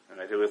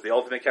 right, who is the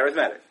ultimate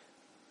charismatic.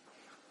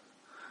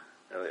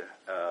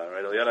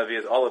 Eliyahu Navi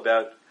is all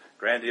about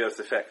grandiose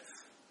effects.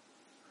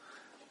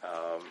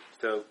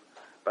 But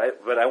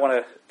I want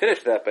to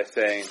finish that by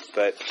saying,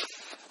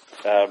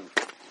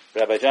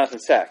 Rabbi Jonathan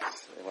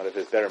Sachs, in one of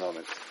his better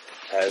moments,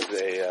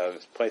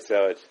 points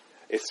out,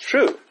 it's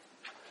true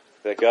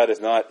that God is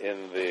not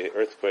in the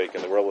earthquake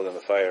and the whirlwind and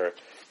the fire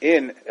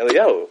in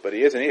Eliyahu, but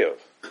he is in Eov.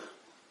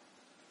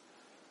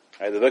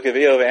 Right, the book of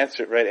Eov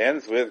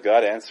ends with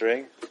God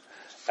answering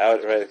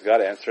out of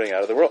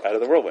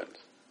the whirlwind.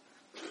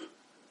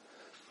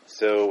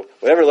 So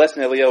whatever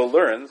lesson Eliyahu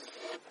learns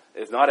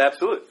is not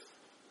absolute.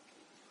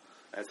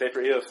 And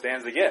Sefer Eov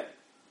stands again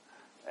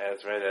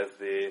as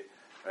the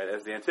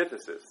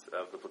antithesis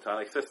of the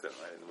Platonic system,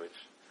 in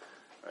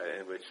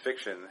which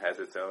fiction has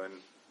its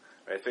own,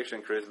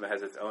 fiction charisma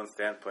has its own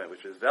standpoint,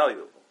 which is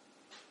valuable.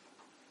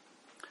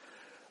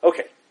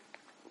 Okay,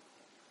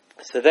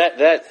 so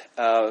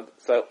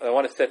so I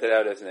want to set that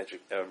out as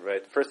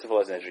first of all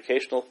as an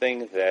educational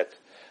thing. That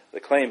the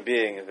claim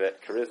being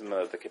that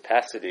charisma, the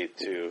capacity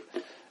to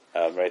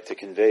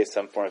convey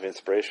some form of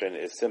inspiration,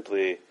 is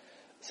simply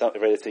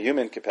it's a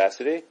human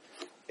capacity.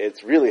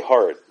 It's really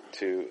hard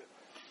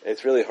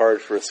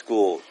for a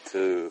school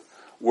to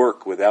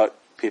work without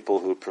people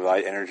who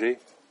provide energy.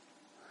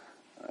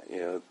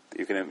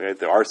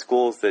 There are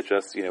schools that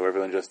just where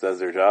everyone just does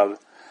their job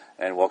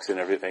and walks in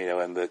everything,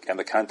 and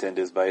the content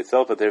is by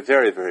itself, but they're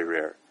very, very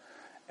rare.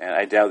 And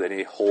I doubt that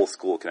any whole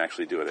school can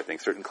actually do it. I think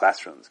certain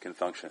classrooms can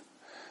function.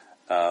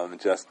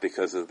 just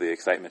because of the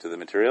excitement of the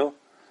material.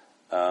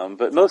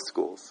 But most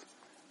schools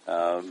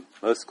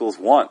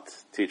want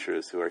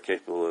teachers who are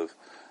capable of,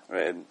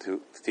 right, and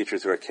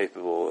teachers who are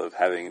capable of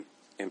having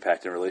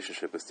impact and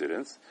relationship with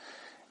students,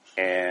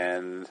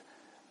 and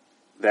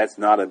that's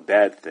not a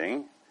bad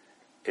thing.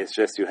 It's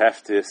just you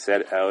have to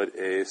set out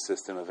a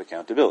system of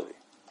accountability.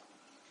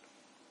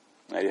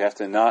 Now, you have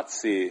to not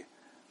see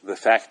the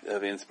fact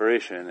of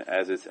inspiration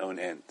as its own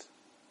end.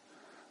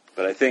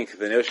 But I think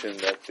the notion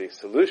that the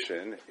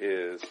solution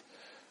is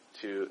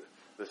to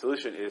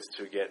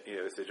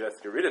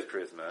just get rid of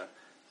charisma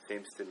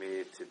seems to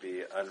me to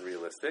be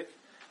unrealistic.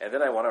 And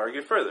then I want to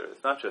argue further.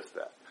 It's not just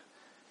that.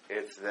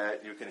 It's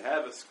that you can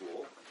have a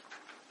school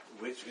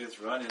which is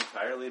run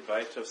entirely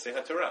by Tosei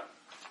HaTorah.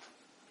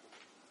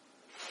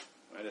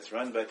 Right? It's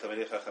run by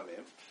Talmidei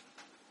Chachamim.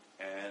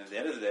 And at the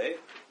end of the day,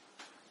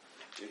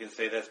 you can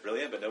say that's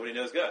brilliant, but nobody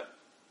knows God.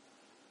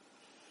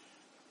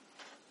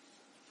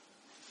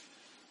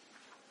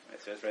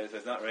 Right? So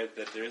it's not right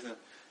that there isn't.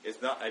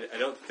 It's not. I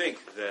don't think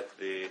that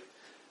the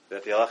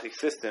halachic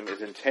system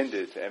is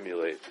intended to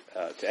emulate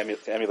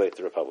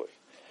the Republic.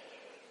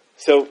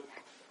 So,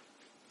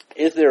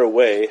 is there a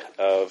way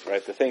of,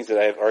 right, the things that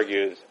I have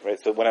argued, right?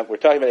 So when we're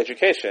talking about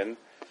education,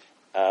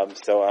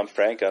 so I'm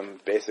frank. I'm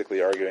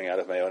basically arguing out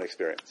of my own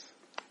experience.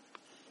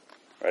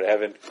 Right? I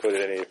haven't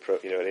quoted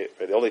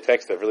the only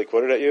text I've really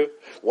quoted at you,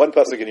 one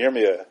pasuk in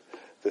Yirmiyah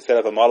to set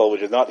up a model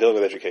which is not dealing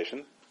with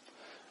education.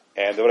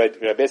 And what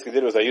I basically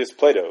did was I used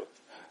Plato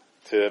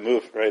to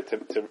move, right,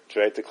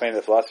 to claim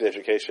that philosophy and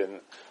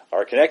education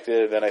are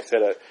connected. Then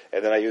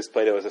I used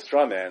Plato as a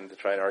straw man to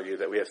try and argue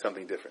that we have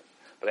something different.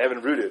 But I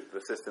haven't rooted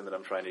the system that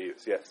I'm trying to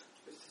use. Yes?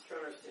 Just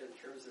trying to understand in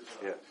terms of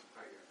your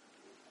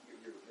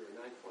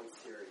 9-point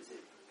series,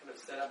 it kind of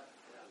set up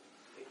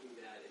thinking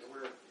that in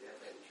order, that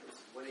in terms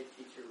of when a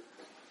teacher,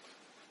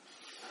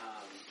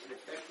 an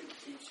effective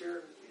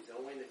teacher is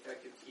only an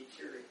effective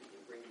teacher if he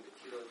can bring the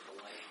material to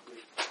life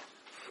with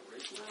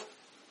charisma,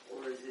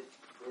 or is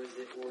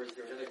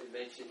there another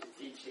dimension to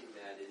teaching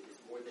that is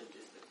more than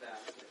just the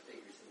fact that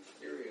figures in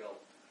material,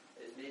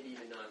 is maybe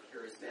even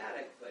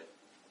non-charismatic, but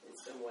in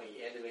some way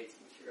he animates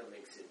the material,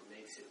 makes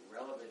it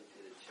relevant to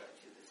the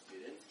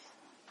students,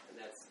 and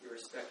that's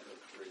irrespective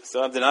of charisma.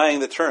 So I'm denying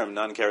the term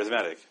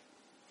non-charismatic.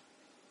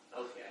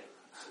 Okay,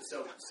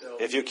 so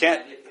if you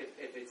can't,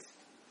 if it's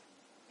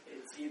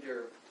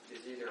either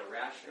there's either a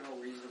rational,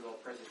 reasonable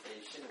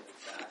presentation of the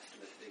facts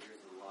and the figures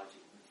and the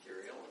logic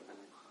material and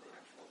the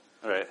actual,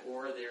 right,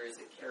 or there is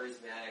a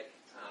charismatic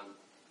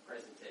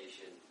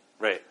presentation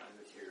right, of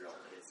material,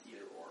 and it's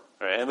either or.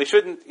 Right, and we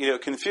shouldn't,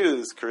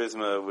 confuse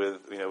charisma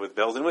with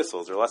bells and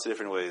whistles. There are lots of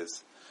different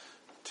ways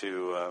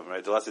to There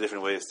are lots of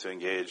different ways to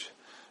engage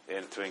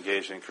in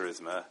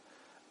charisma.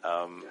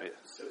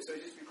 So just to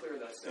be clear,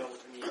 though, it's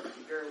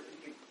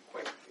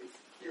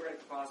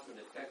theoretically possible an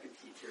effective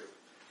teacher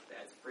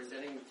that's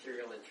presenting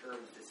material in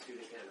terms the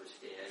student can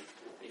understand,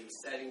 maybe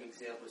setting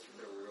examples from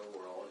the real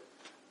world,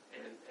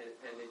 and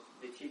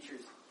the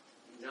teacher's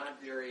not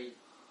very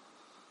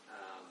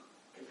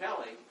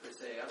compelling, per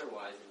se,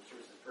 otherwise, in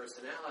terms of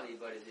personality,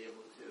 but is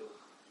able to...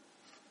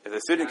 If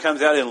the student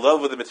comes out in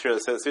love with the material,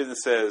 so the student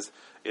says,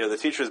 the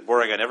teacher is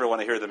boring, I never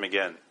want to hear them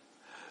again,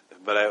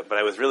 but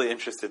I was really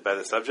interested by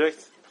the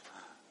subject,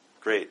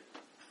 great.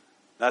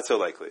 Not so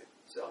likely.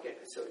 So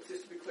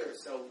just to be clear,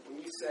 so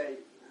when you say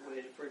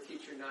for a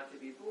teacher not to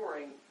be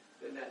boring,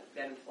 then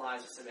that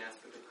implies some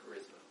aspect of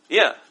charisma.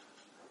 Yeah.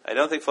 I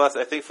think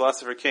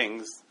philosopher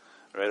kings,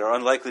 right, are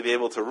unlikely to be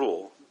able to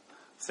rule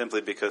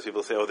simply because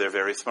people say, they're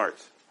very smart.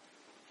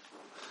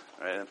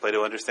 Right? And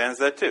Plato understands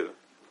that too.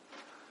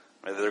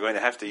 Right? They're going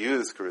to have to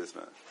use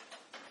charisma.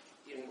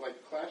 In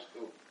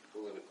classical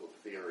political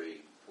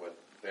theory, what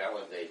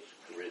validates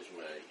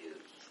charisma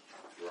is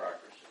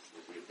bureaucracy,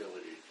 is the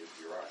ability to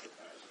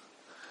bureaucratize.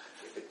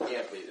 If it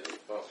can't be, then it's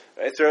false.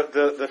 Right, so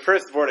the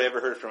first word I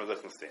ever heard from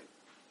Lichtenstein,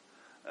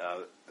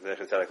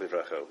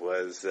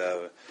 was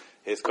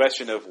his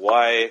question of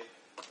why.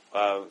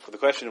 The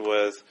question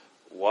was,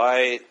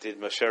 why did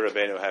Moshe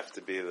Rabbeinu have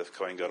to be the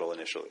Kohen Gadol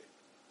initially?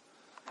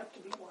 Have to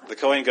be what? The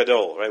Kohen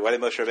Gadol, right? Why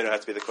did Moshe Rabbeinu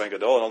have to be the Kohen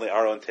Gadol and only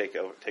Aaron take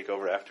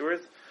over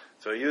afterwards?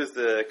 So I used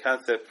the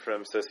concept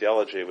from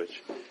sociology,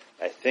 which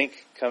I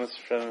think comes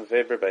from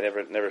Weber, but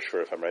I'm never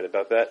sure if I'm right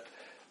about that,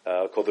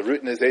 called the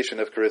routinization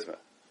of charisma.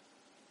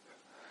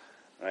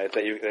 Right?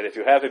 That if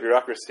you have a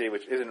bureaucracy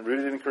which isn't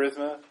rooted in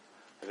charisma,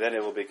 then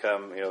it will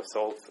become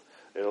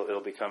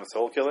it'll become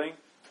soul killing.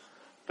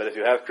 But if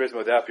you have charisma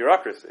without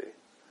bureaucracy,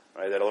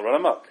 right, that'll run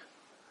amok.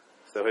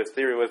 So his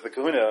theory was the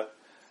kahuna,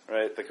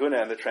 right? The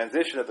kahuna and the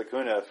transition of the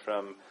kahuna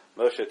from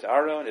Moshe to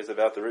Aaron is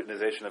about the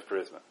routinization of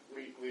charisma.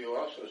 We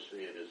also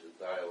see it as a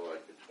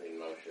dialogue between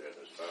Moshe and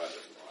his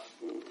father-in-law,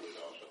 who was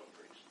also a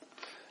priest,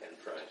 and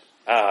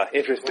Christ.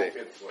 Interesting.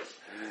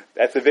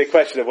 That's a big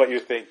question of what you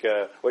think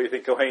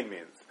Kohen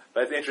means.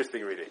 But it's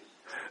interesting reading.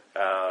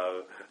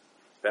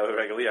 That was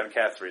like a Leon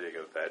Katz reading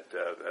of that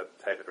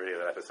type of reading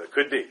of that episode.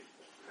 Could be.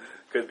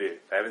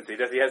 I haven't seen.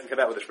 He hasn't come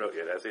out with a Shmot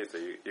yet, has he? So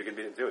you can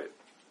beat him to it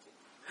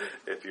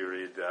if you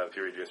read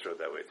Yisro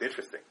that way. It's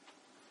interesting.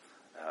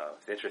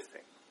 It's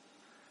interesting.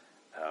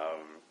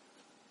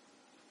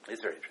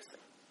 It's very interesting.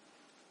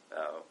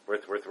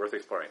 Worth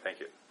exploring. Thank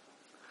you.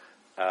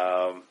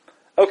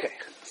 Okay,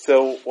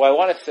 so what I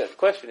want to say, the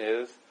question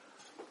is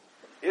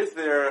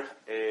there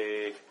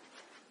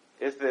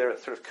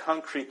sort of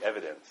concrete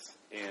evidence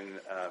in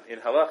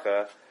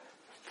halacha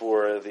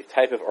for the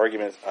type of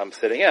arguments I'm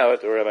setting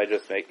out, or am I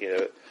just setting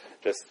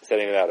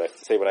it out? I have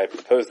to say, when I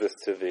proposed this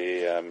to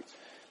the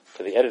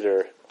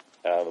editor,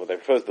 when I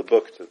proposed the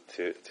book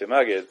to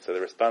Magid, so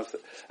the response,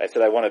 I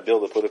said I want to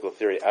build a political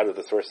theory out of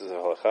the sources of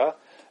halacha,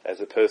 as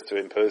opposed to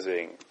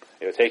imposing,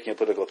 taking a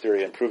political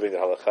theory and proving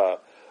that halacha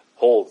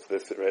holds the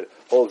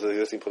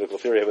existing political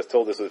theory. I was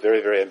told this was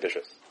very, very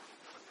ambitious,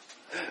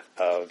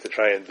 to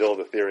try and build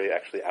a theory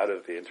actually out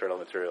of the internal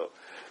material,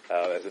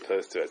 as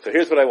opposed to it. So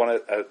here's what I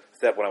want to,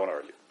 step one I want to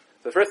argue.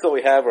 So first of all,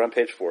 we're on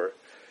page 4.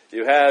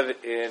 You have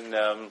in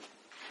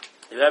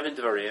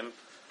Devarim,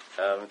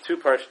 two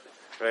parshiot,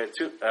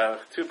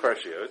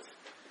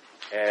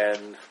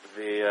 and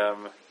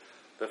the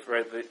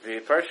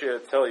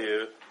parshiot tell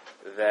you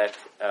that,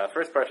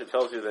 first parsha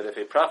tells you that if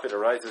a prophet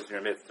arises in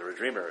your midst, or a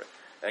dreamer,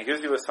 and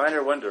gives you a sign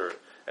or wonder,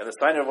 and the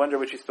sign or wonder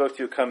which he spoke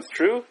to you comes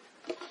true,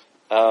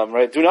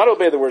 do not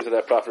obey the words of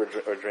that prophet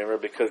or dreamer,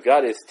 because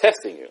God is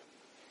testing you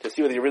to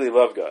see whether you really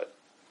love God.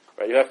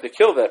 Right? You have to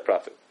kill that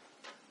prophet.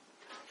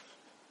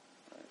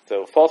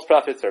 So false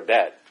prophets are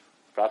bad.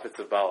 Prophets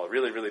of Baal,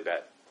 really, really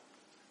bad.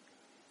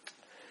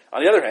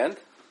 On the other hand,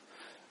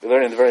 we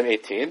learn in Devarim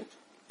 18,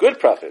 good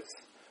prophets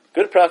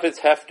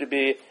have to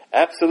be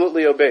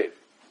absolutely obeyed.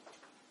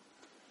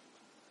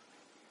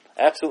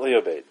 Absolutely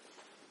obeyed.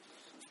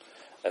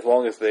 As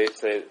long as they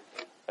say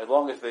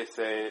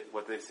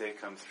what they say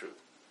comes true.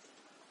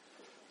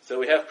 So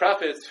we have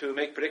prophets who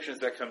make predictions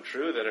that come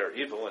true that are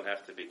evil and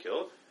have to be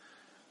killed,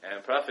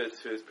 and prophets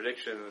whose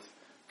predictions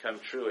come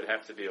true and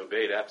have to be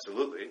obeyed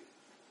absolutely.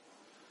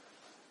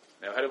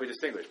 Now, how do we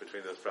distinguish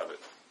between those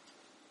prophets?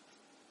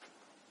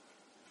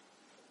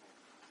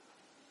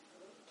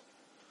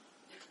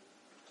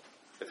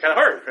 It's kind of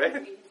hard,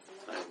 right?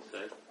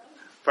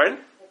 Pardon?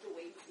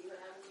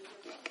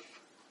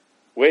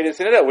 Wait and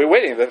see. No, we're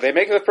waiting. They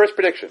make the first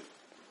prediction,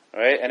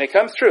 right? And it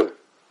comes true.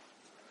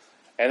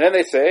 And then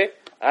they say,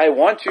 I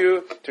want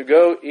you to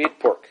go eat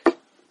pork.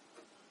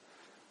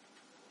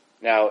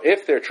 Now,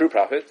 if they're true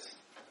prophets,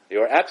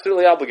 you are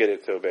absolutely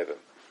obligated to obey them.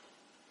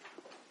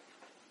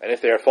 And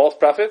if they are false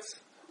prophets,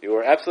 you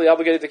are absolutely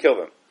obligated to kill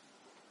them.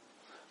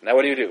 Now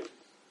what do you do?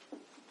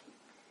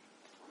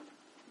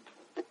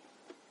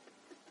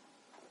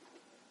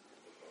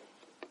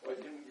 Why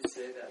didn't you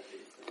say that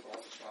it's the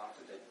false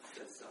prophet that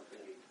says something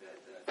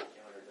that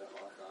countered the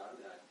halacha,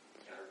 that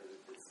countered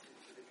the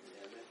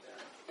commandment,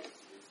 that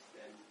is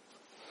then...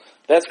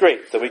 That's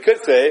great. So we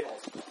could say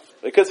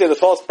the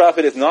false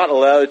prophet is not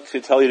allowed to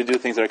tell you to do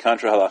things that are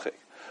contra halachic.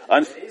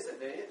 Then he is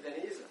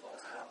a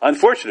false prophet.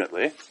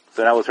 Unfortunately,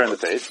 so now we'll turn the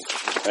page.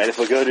 Right, if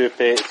we go to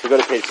page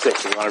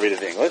 6, if you want to read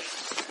it in English.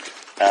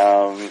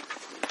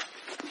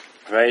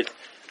 Right.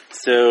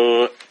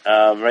 So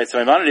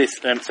Maimonides,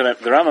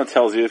 the Rambam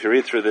tells you, if you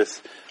read through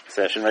this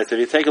session, right. So if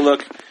you take a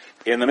look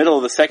in the middle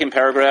of the second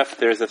paragraph,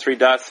 there's the 3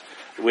 dots,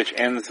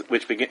 and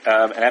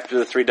after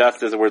the 3 dots,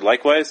 there's the word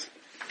likewise.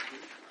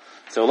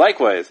 So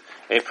likewise,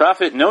 a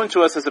prophet known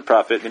to us as a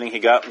prophet, meaning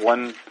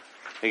the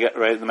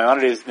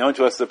Maimonides known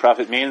to us as a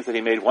prophet means that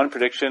he made one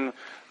prediction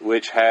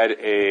which had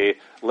a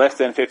less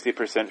than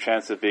 50%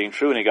 chance of being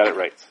true, and he got it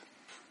right.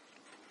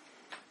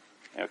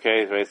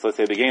 Okay, right, so let's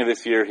say at the beginning of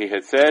this year he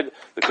had said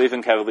the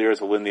Cleveland Cavaliers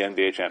will win the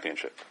NBA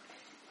championship.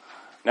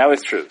 Now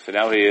it's true. So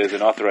now he is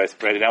an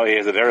authorized, right, now he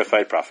is a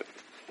verified prophet.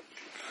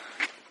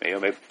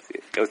 Maybe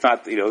it's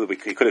not, he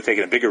could have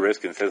taken a bigger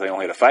risk and says I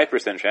only had a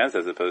 5% chance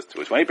as opposed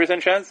to a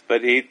 20% chance,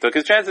 but he took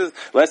his chances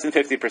less than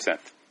 50%.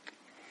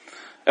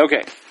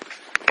 Okay.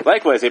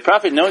 Likewise, a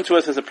prophet known to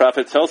us as a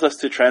prophet tells us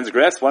to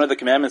transgress one of the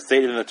commandments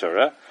stated in the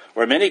Torah,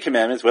 or many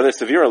commandments, whether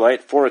severe or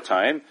light, for a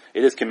time,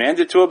 it is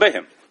commanded to obey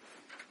him.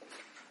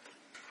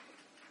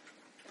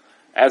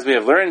 As we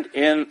have learned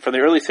from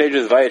the early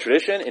sages of Vaya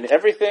tradition, in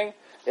everything,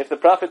 if the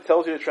prophet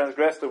tells you to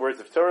transgress the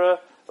words of Torah,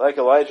 like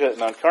Elijah at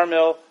Mount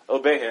Carmel,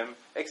 obey him,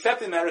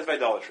 except in matters of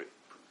idolatry.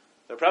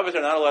 The prophets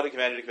are not allowed to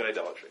command you to commit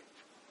idolatry.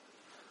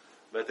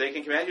 But they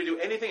can command you to do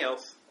anything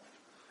else,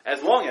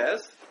 as long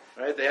as,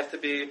 right,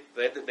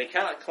 they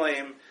cannot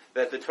claim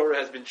that the Torah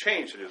has been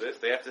changed to do this.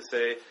 They have to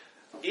say,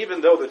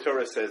 even though the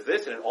Torah says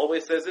this, and it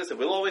always says this, and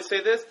will always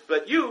say this,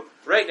 but you,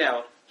 right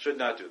now, should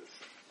not do this.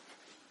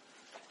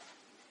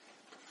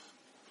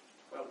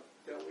 Well,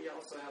 don't we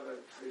also have a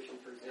tradition,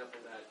 for example,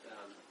 that,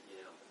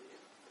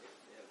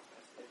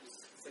 if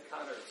it's a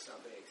cutter or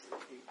something,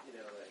 like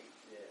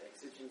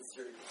exigent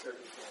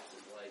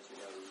circumstances, like, the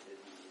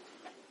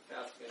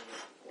fasting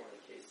or in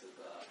the case of...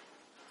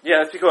 Yeah,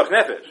 that's Pikuach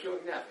Nefesh.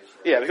 Pikuach Nefesh,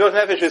 right? Yeah, Pikuach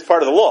Nefesh is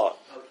part of the law.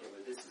 Okay,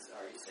 but are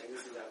you saying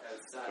this is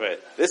outside right.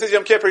 of that? This is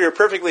Yom Kippur, you're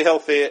perfectly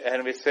healthy,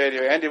 and we say to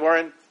you, Andy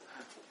Warren,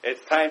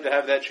 it's time to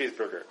have that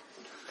cheeseburger.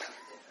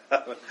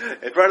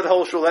 In front of the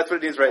whole shul, that's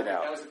what it needs right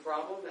now. That was a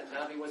problem, and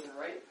Navi wasn't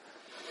right?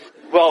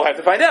 Well, we'll have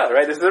to find out,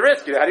 right? This is the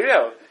risk. How do you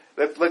know?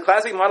 The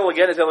classic model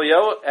again is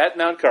Eliyahu at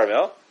Mount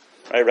Carmel,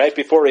 right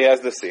before he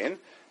has the scene.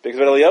 Because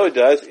what Eliyahu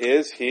does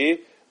is he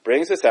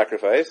brings the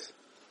sacrifice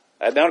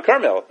at Mount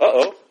Carmel.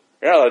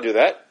 You're not allowed to do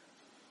that.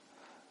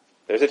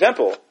 There's a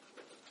temple.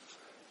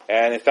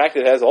 And in fact,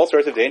 it has all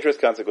sorts of dangerous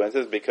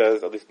consequences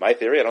because, at least my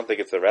theory, I don't think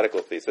it's a radical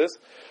thesis,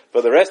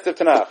 but the rest of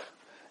Tanakh,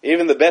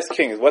 even the best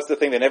kings, what's the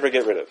thing they never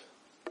get rid of?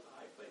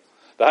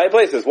 The high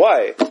places.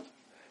 Why?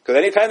 Because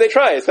anytime they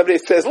try, somebody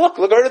says, look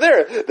over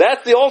there.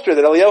 That's the altar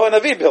that Eliyahu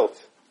Navi built.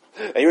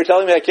 And you were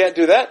telling me I can't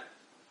do that?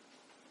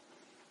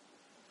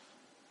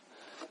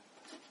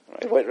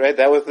 Right?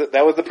 That was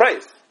the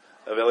price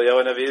of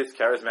Eliyahu Navi's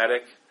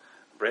charismatic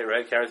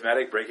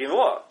breaking the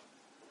law.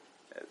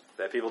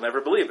 That people never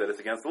believe that it's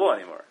against the law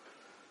anymore.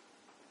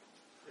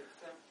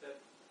 Except that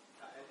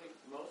I think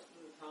most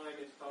of the time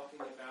it's talking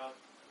about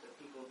that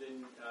people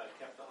didn't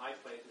kept the high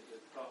places.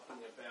 It's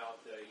talking about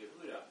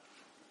Yehuda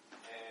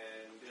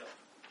and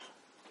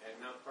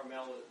Mount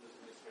Carmel was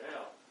in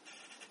Israel.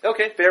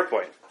 Okay, fair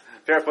point.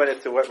 Fair point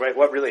as to what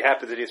really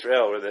happened in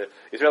Israel, where the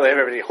Israel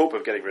have any hope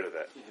of getting rid of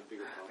that,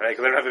 right?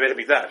 Because they don't have a Beit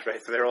HaMikdash,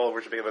 right? So they're all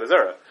worshiping Avodah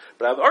Zarah.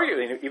 But I'm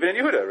arguing, even in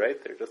Yehuda, right?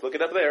 They're just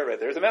looking up there, right?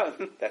 There's a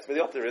mountain. That's where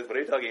the altar is. What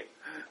are you talking?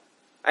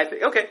 I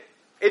think, okay,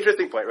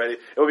 interesting point, right?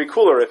 It would be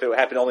cooler if it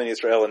happened only in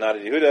Israel and not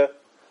in Yehuda.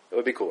 It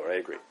would be cooler. I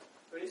agree.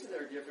 But isn't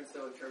there a difference,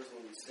 though, in terms of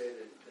when you say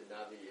that the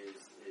Navi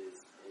is,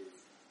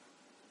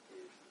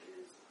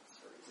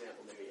 for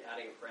example, maybe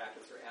adding a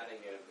practice or adding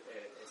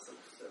some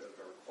sort of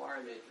a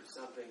requirement or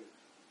something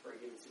for a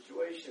given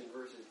situation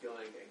versus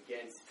going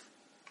against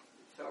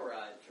the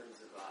Torah in terms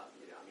of,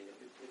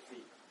 if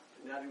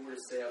the Navi were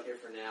to say, okay,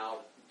 for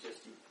now,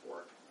 just eat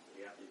pork,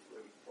 you have to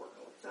eat pork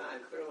all the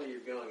time, clearly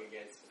you're going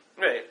against.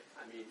 Right.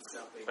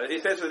 Something. But if he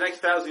says for the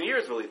next 1,000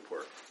 years we'll eat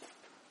pork,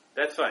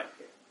 that's fine.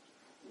 Okay.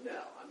 No.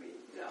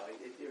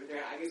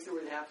 I guess there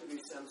would have to be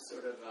some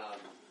sort of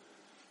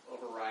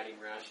overriding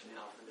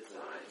rationale for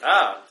design.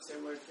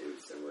 Similar to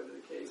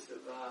the case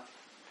of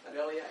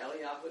Eliyahu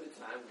at the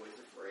time was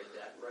afraid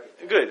that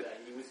Good.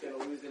 That he was going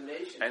to lose the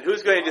nation. And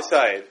who's going to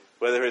decide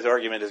whether his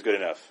argument is good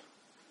enough?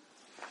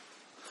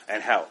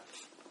 And how?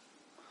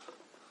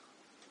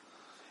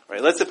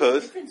 Right, let's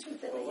suppose. It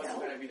wasn't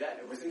going to be that.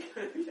 It wasn't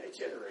going to be that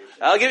generation.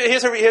 I'll give you.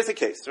 Here's a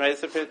case. Right,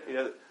 it's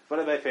one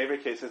of my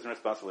favorite cases in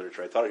responsible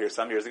literature. I taught it here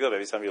some years ago.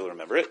 Maybe some of you will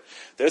remember it.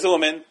 There's a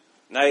woman,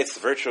 nice,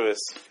 virtuous,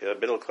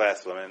 middle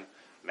class woman,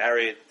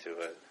 married to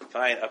a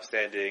fine,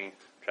 upstanding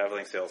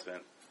traveling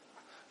salesman,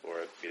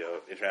 or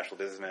international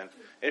businessman.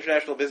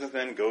 International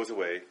businessman goes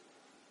away.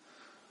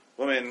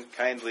 Woman,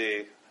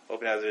 kindly,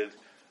 open-handed,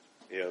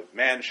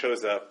 man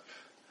shows up,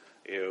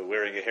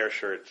 wearing a hair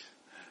shirt.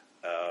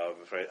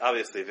 Right,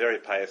 obviously, very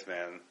pious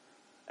man,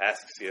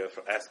 asks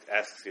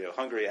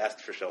hungry,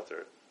 asks for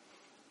shelter.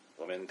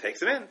 Woman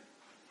takes him in.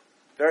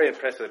 Very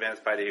impressed with the man's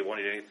piety. He won't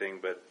eat anything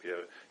but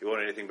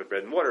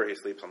bread and water. He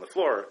sleeps on the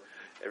floor.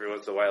 Every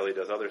once in a while, he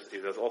does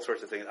all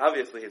sorts of things.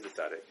 Obviously, he's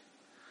ecstatic.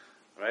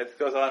 Right, it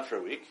goes on for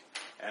a week,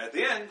 and at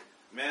the end,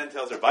 man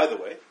tells her, "By the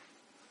way,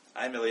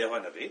 I'm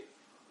Eliyahu Navi,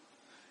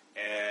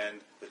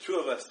 and the two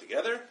of us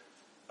together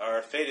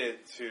are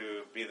fated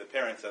to be the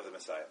parents of the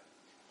Messiah.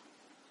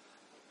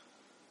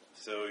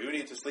 So you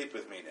need to sleep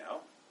with me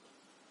now,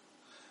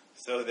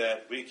 so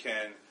that we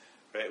can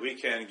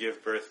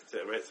give birth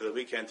to, so that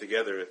we can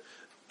together,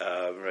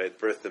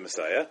 birth the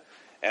Messiah.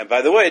 And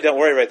by the way, don't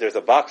worry, there's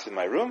a box in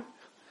my room,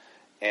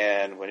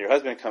 and when your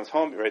husband comes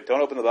home,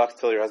 don't open the box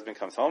until your husband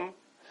comes home.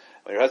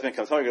 When your husband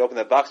comes home, you're going to open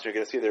that box, and you're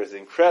going to see there's an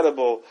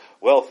incredible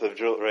wealth of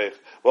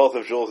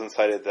jewels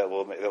inside it that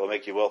will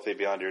make you wealthy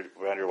beyond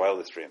your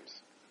wildest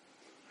dreams."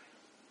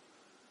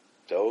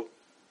 So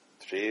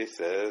she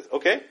says,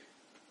 "Okay."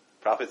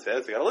 Prophet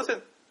says, "You got to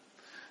listen."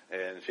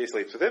 And she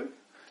sleeps with him.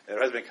 And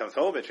her husband comes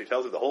home, and she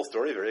tells him the whole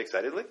story very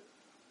excitedly.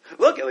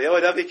 Look,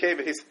 Eliyahu Navi came,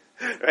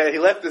 and he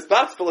left this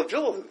box full of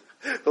jewels,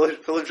 in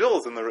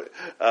the room.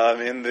 And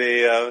then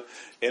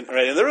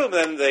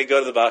they go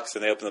to the box,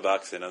 and they open the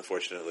box, and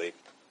unfortunately,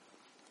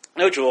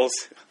 no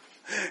jewels.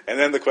 And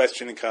then the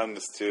question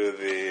comes to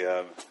the,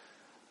 I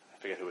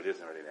forget who it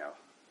is already now.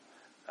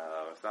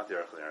 It's not the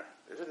Aryeh.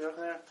 Is it the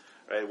Aryeh?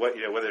 Right?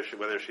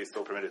 Whether she's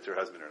still permitted to her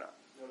husband or not.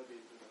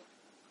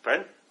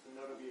 Pardon?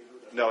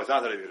 No, it's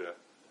not Navi Yehuda.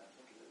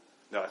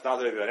 No, it's not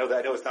Navi Yehuda.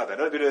 I know it's not that.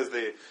 Navi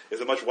Yehuda is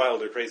a much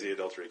wilder, crazy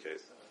adultery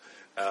case.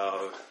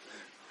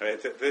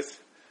 This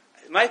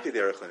it might be the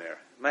Aryeh.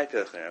 It might be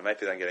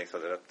that I'm getting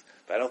something up,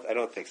 but I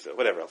don't think so.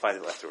 Whatever, I'll find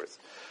it afterwards.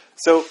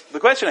 So the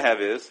question I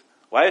have is,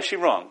 why is she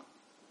wrong?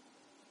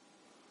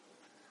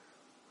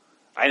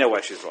 I know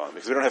why she's wrong,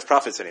 because we don't have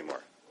prophets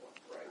anymore.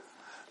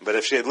 But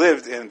if she had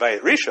lived in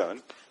Bayit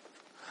Rishon,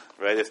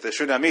 right? If the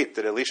Shunamit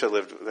that Elisha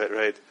lived, that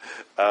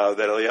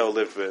Eliyahu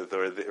lived with,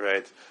 or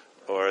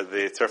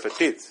the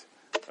Tzarfatit,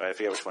 right? I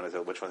forget which one is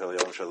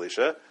Eliyahu, which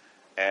Elisha,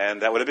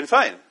 and that would have been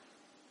fine,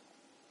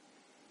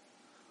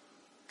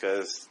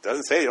 because it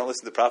doesn't say you don't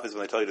listen to prophets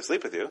when they tell you to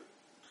sleep with you.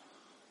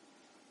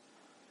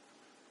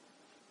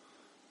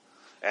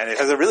 And it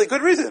has a really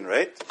good reason,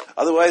 right?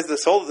 Otherwise, the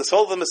soul of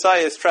the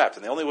Messiah is trapped,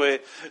 and the only way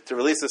to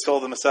release the soul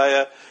of the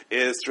Messiah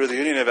is through the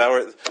union of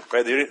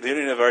the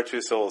union of our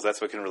two souls. That's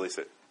what can release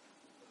it.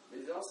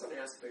 There's also an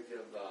aspect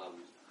of,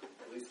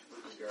 at least with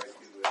regard to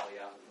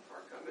Aryeh and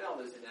Har Carmel,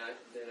 there's an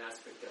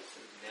aspect of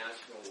sort of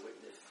national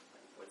witness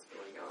of what's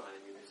going on. I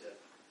mean, there's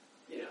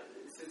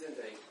this isn't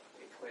a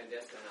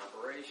clandestine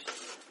operation.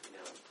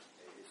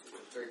 It's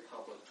a very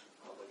public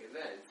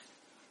event.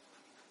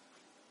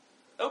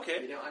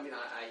 Okay. I'm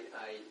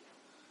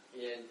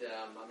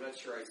not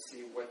sure I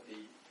see what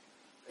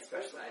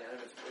especially, I don't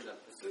know if it's in the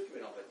Pesukim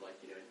and all, but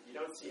you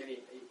don't see any,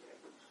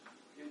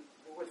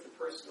 what's the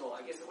personal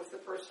agenda, what's the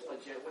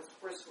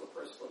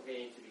personal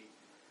gain to be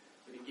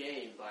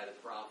gained by the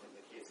prophet in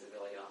the case of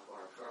Aryeh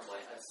or Carmel,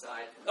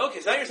 aside from...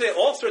 Okay, so now you're saying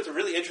all sorts of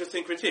really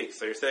interesting critiques.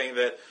 So you're saying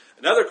that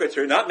another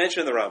critique, not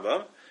mentioned in the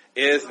Rambam,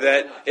 is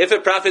that if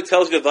a prophet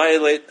tells you to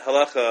violate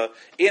halacha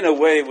in a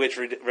way which,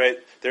 right,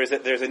 there's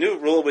a new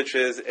rule which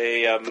is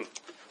a,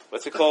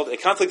 what's it called? A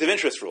conflict of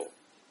interest rule.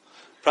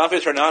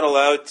 Prophets are not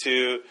allowed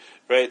to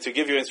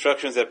give you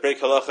instructions that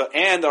break halacha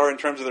and are in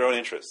terms of their own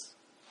interests.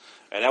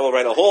 And that will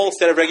write a whole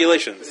set of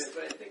regulations.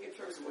 But I think in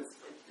terms of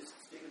just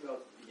speaking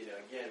about,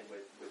 again,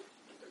 with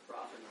the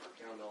prophet and Har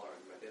Carmel or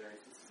my better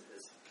instances of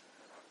this,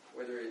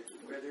 where there's,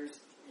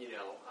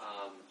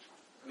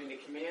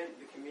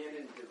 the command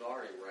in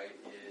Devarim, right,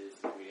 is,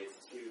 it's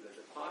to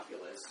the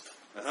populace.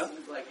 It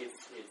seems like it's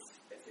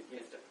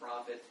against a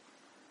prophet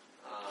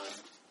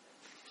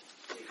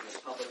making a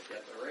public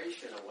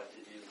declaration of what to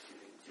do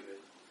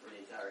for the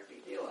entire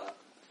Kehillah.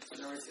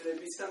 In other words, there'd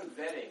be some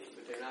vetting,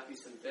 but there not be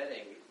some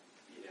vetting,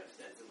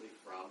 ostensibly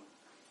from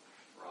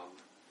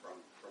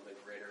the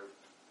greater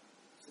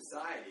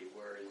society,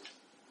 whereas,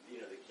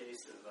 the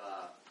case of,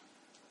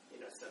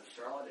 some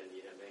charlatan,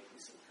 making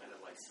some kind of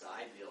like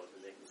side deals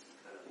and making some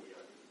kind of,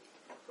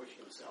 pushing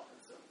himself in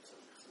some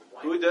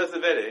Who does the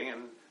vetting,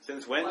 and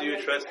since when do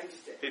you trust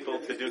people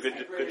to do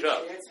good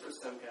jobs? Chance for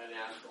some kind of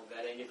national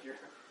vetting. If you're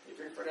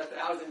in front of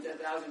 1,000,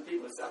 10,000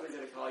 people, somebody's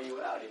going to call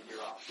you out if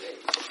you're off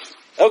base.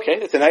 Okay,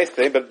 it's a nice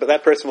thing, but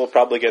that person will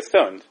probably get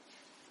stoned.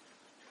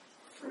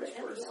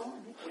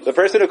 The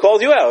person who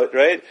calls you out,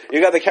 right?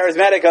 You got the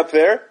charismatic up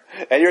there,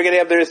 and you're getting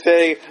up there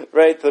saying,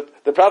 right,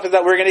 the prophet's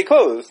not wearing any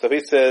clothes. So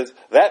he says,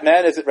 that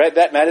man is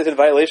in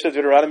violation of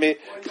Deuteronomy.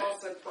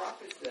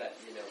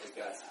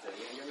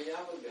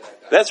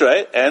 That's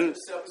right, and...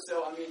 So,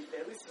 at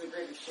least the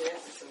greatest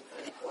chance of some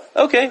kind of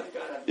play. Okay.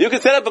 You can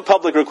set up a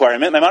public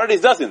requirement.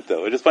 Maimonides doesn't,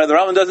 though. It's just why the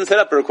Rambam doesn't set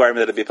up a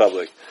requirement that it be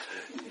public.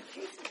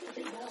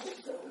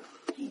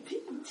 He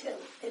didn't tell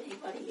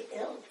anybody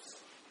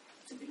else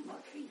to be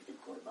Makriv the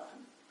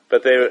Korban.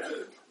 But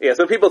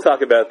some people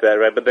talk about that,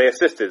 right? But they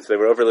assisted, so they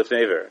were overlift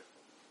Naver.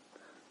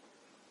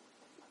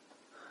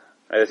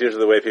 Right, that's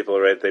usually the way people,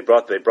 right? They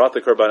brought the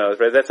Korbanos,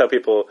 right? That's how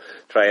people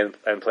try and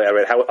play out,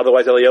 right?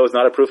 Otherwise, Eliyahu is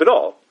not a proof at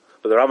all.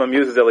 But the Rambam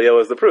uses Eliyahu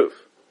as the proof.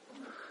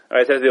 All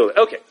right, so let's deal with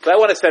it. Okay, so I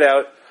want to set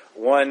out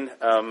one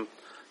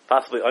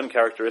possibly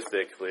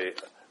uncharacteristically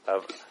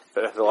of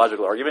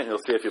methodological argument, and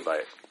you'll see if you buy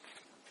it.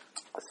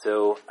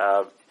 So,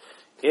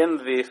 in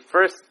the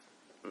first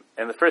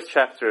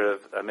chapter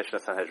of Mishnah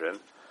Sanhedrin,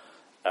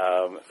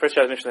 first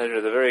chapter of Mishnah Sanhedrin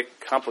is a very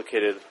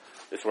complicated.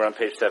 We're on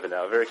page 7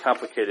 now. A very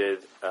complicated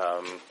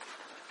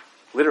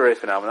literary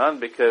phenomenon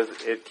because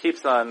it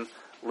keeps on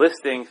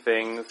listing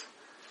things,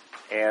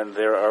 and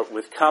there are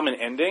with common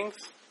endings,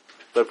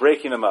 but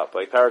breaking them up.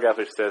 Like paragraph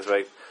which says,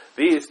 right,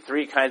 these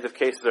 3 kinds of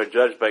cases are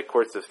judged by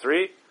courts of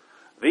 3.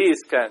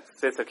 These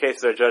sets of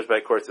cases are judged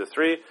by courts of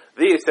 3.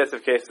 These sets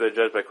of cases are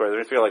judged by courts of 3.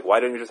 You feel like, why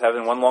don't you just have it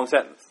in one long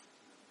sentence?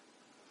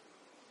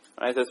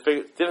 Right, so it's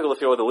difficult to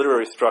figure out what the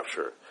literary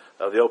structure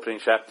of the opening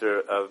chapter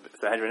of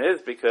Sanhedrin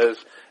is,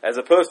 because as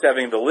opposed to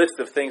having the list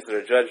of things that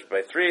are judged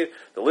by 3,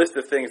 the list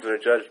of things that are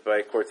judged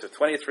by courts of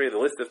 23, the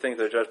list of things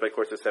that are judged by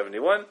courts of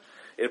 71,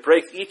 it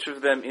breaks each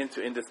of them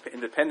into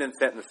independent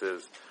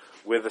sentences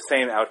with the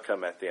same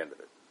outcome at the end of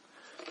it.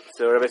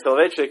 So Rabbi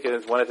Soloveitchik,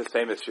 in one of his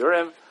famous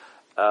Shurim,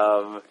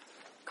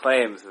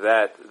 claims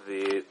that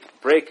the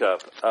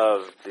breakup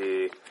of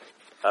the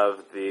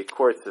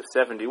courts of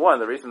 71,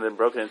 the reason they're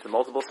broken into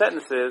multiple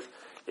sentences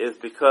is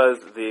because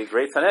the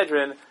Great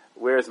Sanhedrin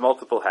wears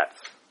multiple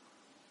hats.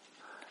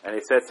 And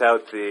he sets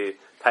out the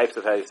types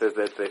of hats. He says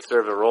that they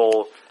serve a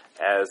role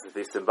as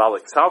the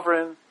symbolic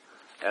sovereign,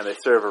 and they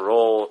serve a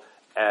role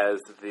as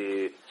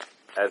the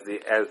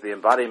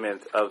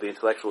embodiment of the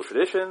intellectual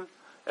tradition,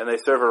 and they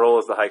serve a role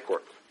as the high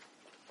court.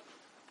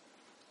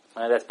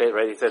 And that's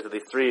right. He says that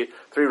these three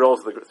roles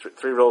of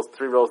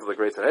the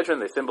Great Sanhedrin.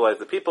 They symbolize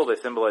the people. They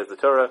symbolize the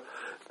Torah.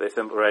 They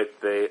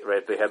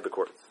head the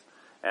courts.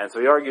 And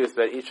so he argues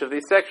that each of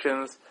these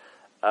sections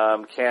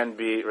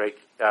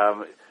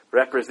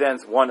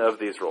represents one of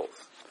these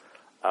roles.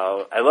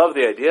 I love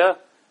the idea.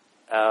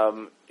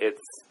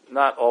 It's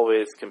not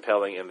always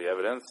compelling in the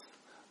evidence,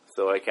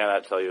 so I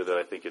cannot tell you that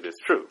I think it is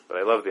true. But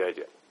I love the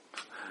idea.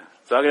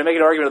 So I'm going to make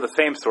an argument of the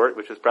same sort,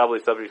 which is probably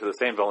subject to the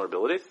same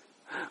vulnerabilities.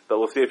 But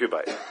we'll see if you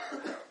buy it.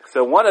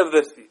 So one of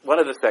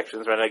the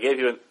sections, right? I gave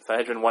you in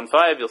Sanhedrin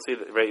 1:5. You'll see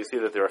that, right? You see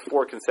that there are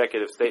 4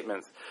 consecutive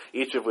statements,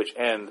 each of which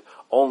end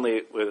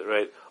only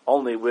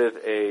with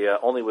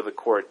a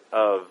court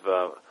of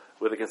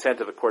with the consent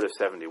of a court of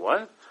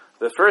 71.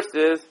 The first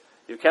is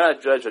you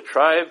cannot judge a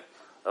tribe,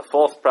 a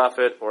false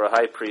prophet, or a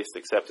high priest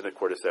except in a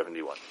court of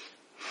 71.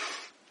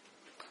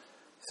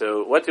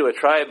 So what do a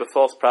tribe, a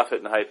false prophet,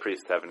 and a high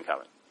priest have in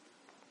common?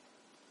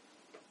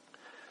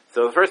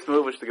 So the first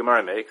move which the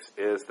Gemara makes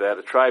is that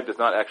a tribe does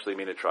not actually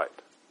mean a tribe.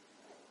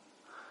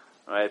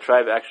 Right? A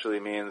tribe actually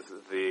means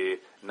the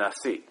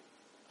Nasi,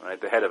 right?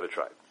 The head of a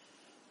tribe.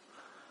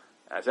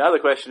 And so now the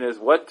question is,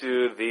 what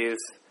do these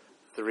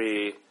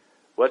three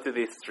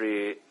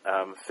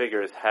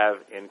figures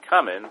have in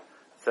common,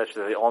 such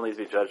that they all need to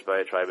be judged by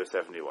a tribe of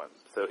 71?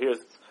 So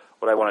here's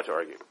what I wanted to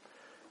argue: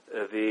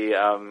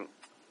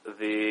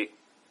 the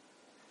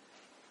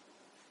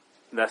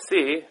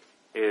Nasi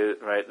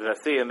is right. The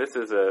Nasi, and this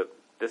is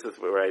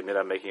where I admit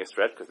I'm making a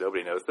stretch because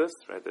nobody knows this,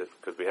 right?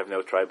 Because we have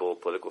no tribal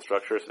political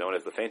structure, so no one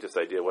has the faintest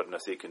idea what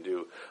Nasi can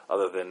do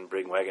other than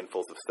bring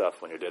wagonfuls of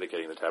stuff when you're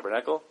dedicating the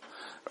tabernacle,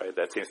 right?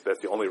 That's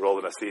the only role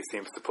the Nasi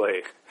seems to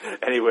play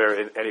anywhere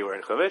in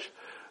Chumash.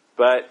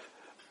 But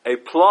a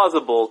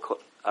plausible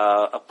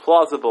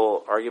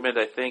argument,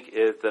 I think,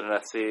 is that a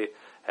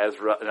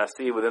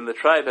Nasi within the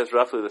tribe has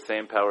roughly the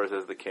same powers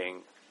as the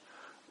king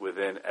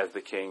within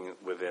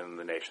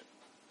the nation.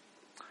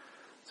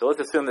 So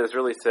let's assume that this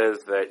really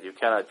says that you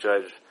cannot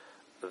judge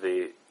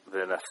the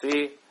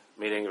Nasi,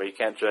 meaning you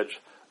can't judge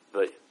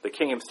the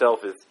king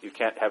himself. You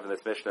can't have in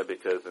this Mishnah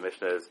because the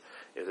Mishnah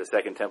is a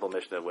Second Temple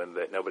Mishnah when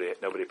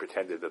nobody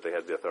pretended that they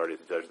had the authority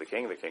to judge the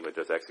king. The king would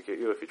just execute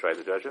you if you tried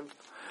to judge him.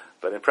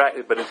 But in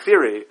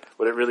theory,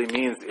 what it really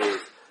means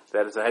is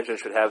that a Sanhedrin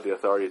should have the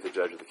authority to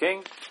judge the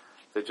king,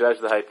 to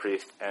judge the high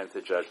priest, and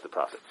to judge the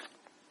prophet.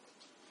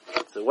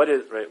 So what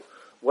is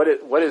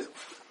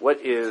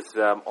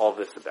all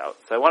this about?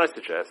 So I want to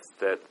suggest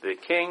that the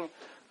king,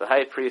 the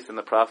high priest, and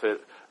the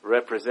prophet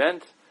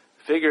represent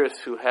figures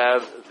who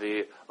have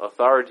the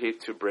authority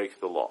to break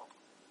the law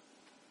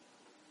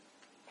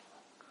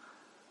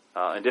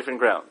on different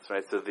grounds,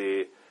 right? So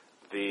the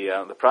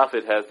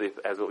prophet has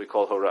what we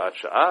call hora'at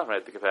sha'ah,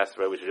 right? The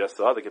capacity, right, which you just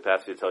saw, the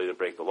capacity to tell you to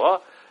break the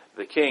law.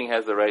 The king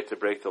has the right to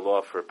break the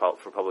law for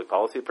public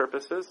policy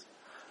purposes,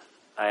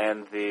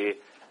 and the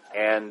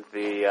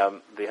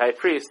high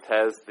priest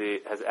has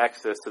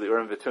access to the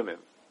Urim V'Tumim,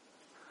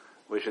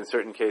 which in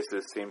certain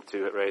cases seem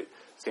to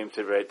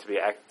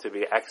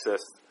be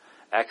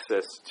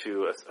access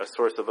to a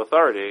source of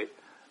authority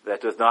that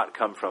does not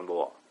come from the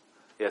law.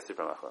 Yes,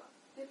 Ibrahim.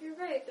 If you're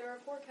right, there are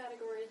 4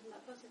 categories in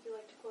that pasuk you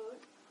like to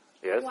quote.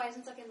 Yes. Why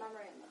isn't Zakin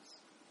Mamre in this?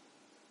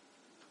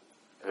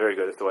 Very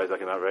good. As to why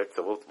Zakin Mamre,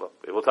 so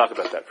we'll talk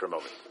about that for a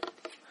moment.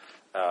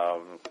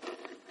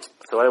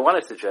 So what I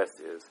want to suggest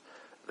is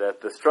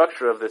that the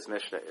structure of this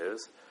Mishnah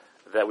is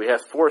that we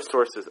have 4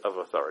 sources of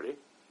authority,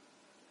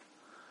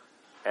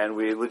 and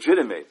we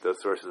legitimate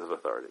those sources of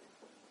authority.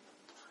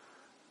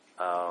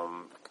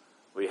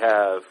 We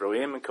have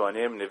Roim,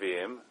 Kohanim,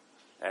 Nevi'im,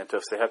 and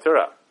Tofsei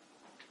HaTorah.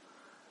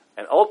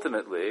 And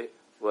ultimately,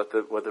 what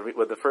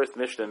the first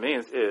Mishnah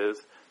means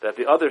is that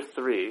the other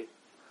 3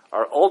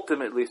 are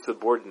ultimately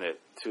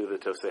subordinate to the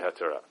Tofsei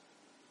HaTorah.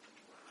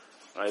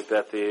 Right?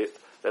 That the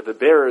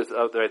bearers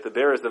of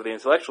the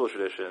intellectual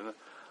tradition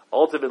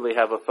ultimately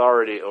have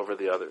authority over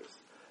the others,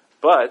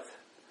 but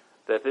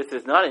that this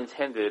is not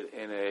intended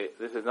in a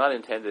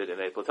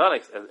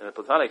Platonic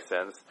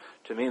sense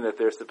to mean that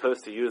they're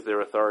supposed to use their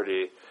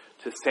authority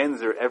to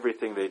censor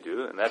everything they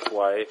do, and that's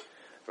why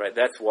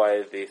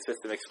the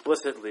system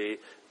explicitly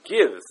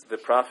gives the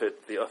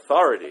prophet the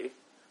authority,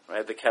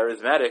 right, the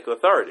charismatic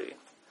authority,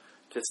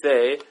 to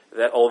say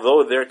that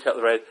although they're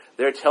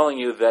telling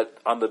you that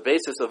on the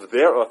basis of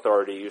their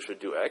authority you should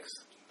do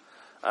X,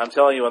 I'm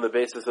telling you on the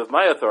basis of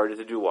my authority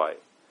to do Y.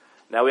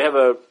 Now we have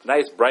a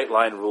nice bright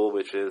line rule,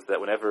 which is that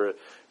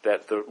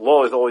that the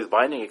law is always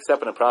binding,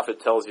 except when a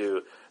prophet tells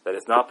you that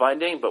it's not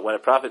binding. But when a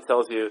prophet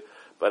tells you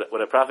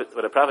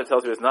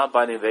it's not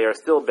binding, they are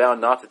still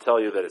bound not to tell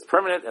you that it's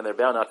permanent, and they're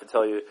bound not to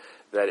tell you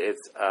that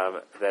it's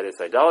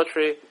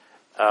idolatry.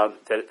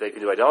 That they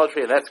can do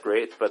idolatry, and that's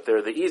great. But there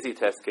are the easy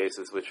test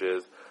cases, which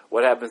is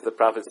what happens if the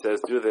prophet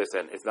says do this,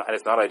 and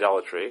it's not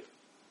idolatry.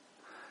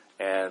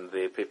 And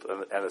the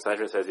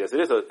Sanhedrin says, yes, it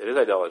is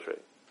idolatry.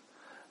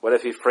 What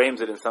if he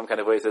frames it in some kind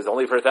of way? He says,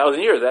 only for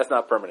 1,000 years, that's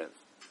not permanent.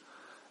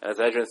 And the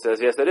Sanhedrin says,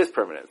 yes, that is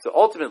permanent. So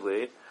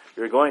ultimately,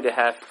 you're going to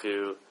have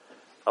to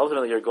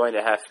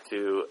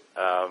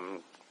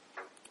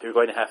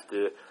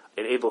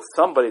enable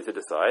somebody to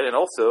decide. And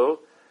also,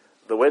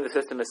 the way the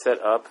system is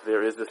set up,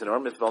 there is this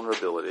enormous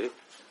vulnerability,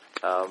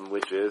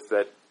 which is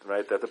that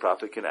the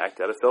prophet can act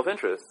out of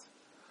self-interest.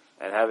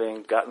 And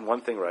having gotten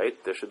one thing right,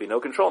 there should be no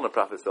control in the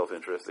prophet's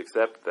self-interest,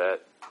 except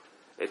that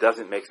it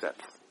doesn't make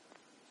sense.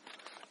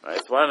 Right?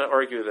 So I want to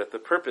argue that the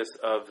purpose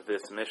of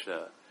this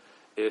Mishnah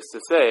is to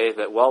say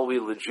that while we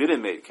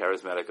legitimate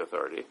charismatic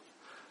authority,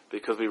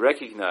 because we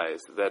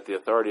recognize that the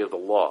authority of the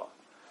law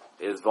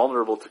is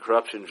vulnerable to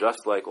corruption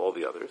just like all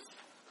the others,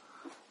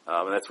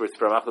 And that's where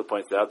Spermachla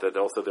points out that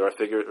also there are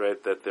figures,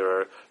 right, that there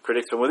are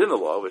critics from within the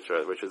law, which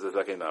is the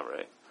Zakei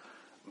Mamre.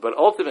 But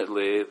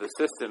ultimately, the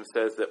system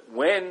says that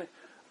when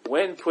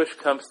push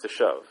comes to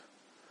shove,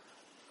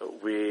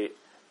 we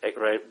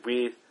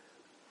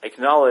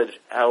acknowledge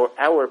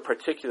our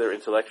particular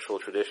intellectual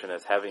tradition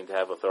as having to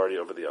have authority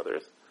over the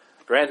others.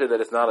 Granted that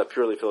it's not a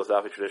purely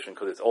philosophic tradition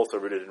because it's also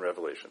rooted in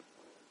revelation.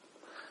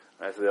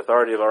 Right, so the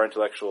authority of our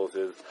intellectuals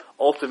is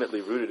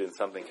ultimately rooted in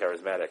something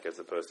charismatic as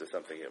opposed to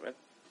something human.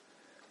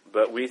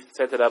 But we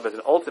set it up as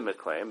an ultimate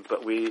claim,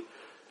 but we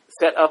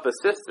set up a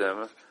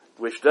system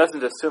which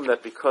doesn't assume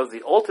that because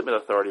the ultimate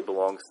authority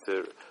belongs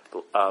to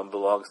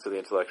the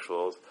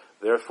intellectuals,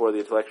 therefore the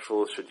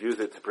intellectuals should use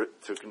it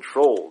to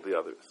control the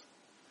others.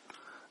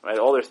 Right?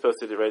 All they're supposed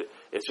to do, right?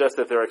 It's just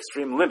that there are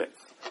extreme limits.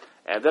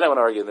 And then I want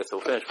to argue, and this will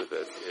finish with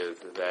this, is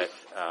that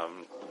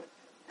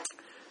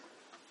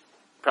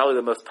probably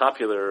the most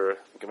popular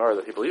Gemara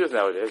that people use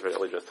nowadays,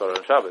 right, we just taught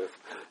on Shabbos,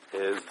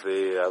 is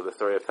the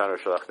story of Tanur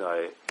Shalach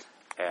Nai,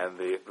 and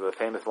the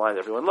famous line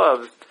that everyone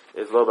loves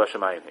is Lo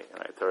B'Shamayim Hi,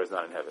 right? Torah is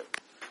not in heaven,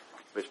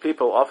 which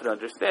people often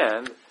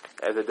understand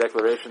as a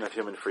declaration of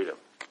human freedom.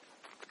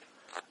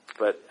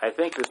 But I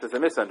think this is a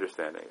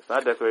misunderstanding. It's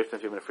not a declaration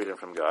of human freedom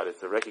from God.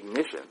 It's a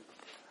recognition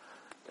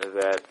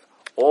that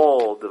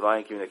all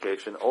divine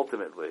communication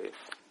ultimately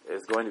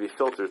is going to be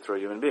filtered through a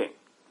human being.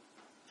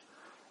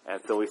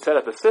 And so we set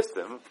up a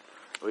system.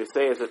 We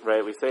say is that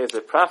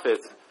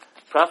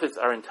prophets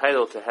are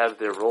entitled to have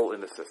their role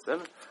in the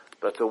system,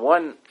 but the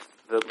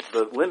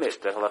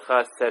limit that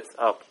halakha sets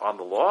up on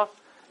the law,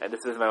 and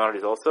this is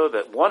Maimonides also,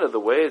 that one of the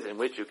ways in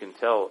which you can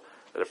tell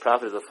that a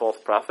prophet is a false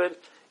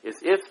prophet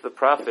is if the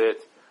prophet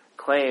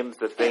claims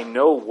that they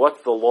know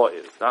what the law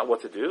is, not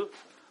what to do,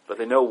 but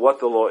they know what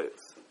the law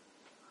is.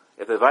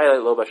 If they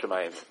violate Lo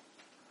B'Shamayim.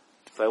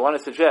 So I want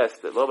to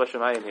suggest that Lo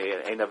B'Shamayim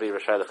and Ein Navi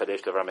Rashai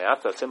L'Chadesh Davar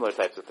Me'ata, similar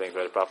types of things,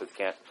 right? The prophets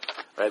can't,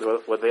 right?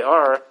 What they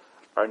are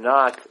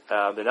not,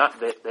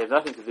 they have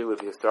nothing to do with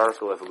the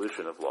historical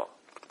evolution of law,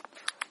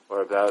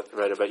 or about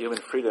human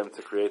freedom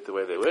to create the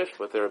way they wish.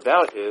 What they're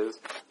about is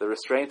the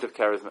restraint of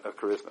charisma.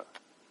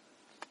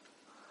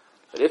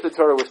 That if the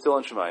Torah was still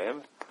in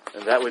Shemayim,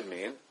 then that would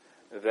mean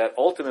that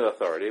ultimate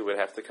authority would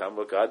have to come.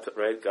 Well,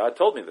 God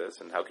told me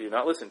this, and how can you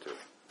not listen to it?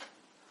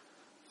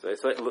 So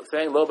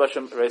saying Lo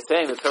B'Shem,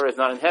 saying the Torah is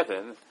not in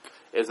heaven,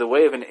 is a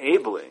way of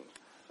enabling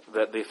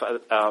that the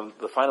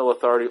final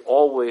authority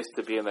always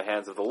to be in the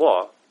hands of the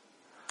law,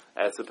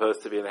 as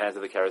opposed to be in the hands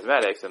of the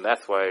charismatics, and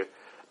that's why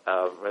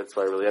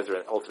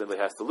Eliezer ultimately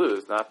has to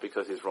lose, not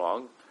because he's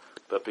wrong,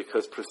 but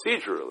because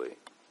procedurally,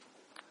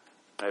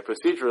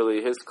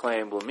 his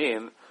claim will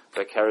mean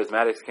that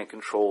charismatics can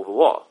control the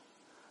law,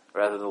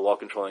 rather than the law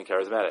controlling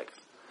charismatics.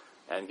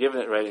 And given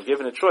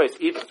a choice,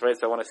 even, right,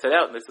 so I want to set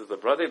out, and this is the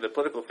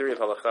political theory of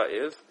halakha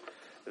is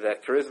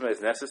that charisma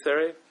is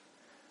necessary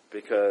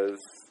because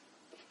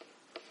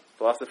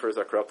philosophers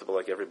are corruptible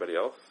like everybody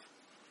else.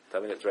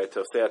 I mean, it's right,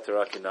 Tosei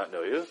Torah cannot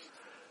know you.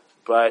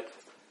 But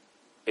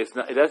it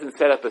doesn't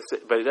set up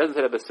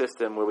a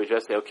system where we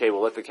just say, okay,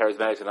 we'll let the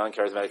charismatics and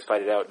non-charismatics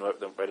fight it out,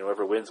 and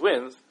whoever wins.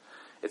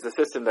 It's a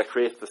system that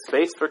creates the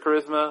space for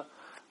charisma,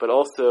 but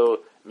also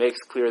makes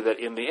clear that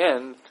in the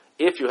end,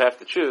 if you have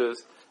to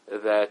choose,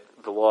 that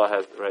the law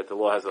has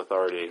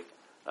authority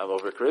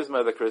over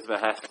charisma. The charisma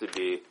has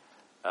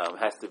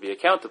to be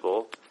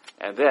accountable,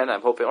 and then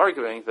I'm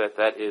arguing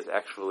that is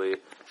actually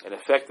an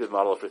effective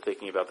model for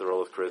thinking about the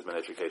role of charisma in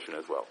education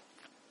as well.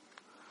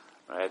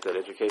 Right? That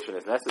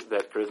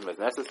that charisma is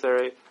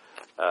necessary.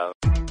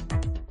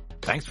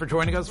 Thanks for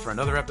joining us for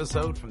another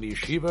episode from the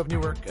Yeshiva of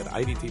Newark at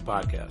IDT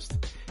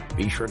Podcast.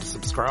 Be sure to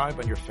subscribe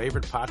on your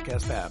favorite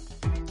podcast app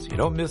so you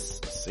don't miss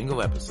a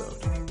single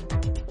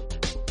episode.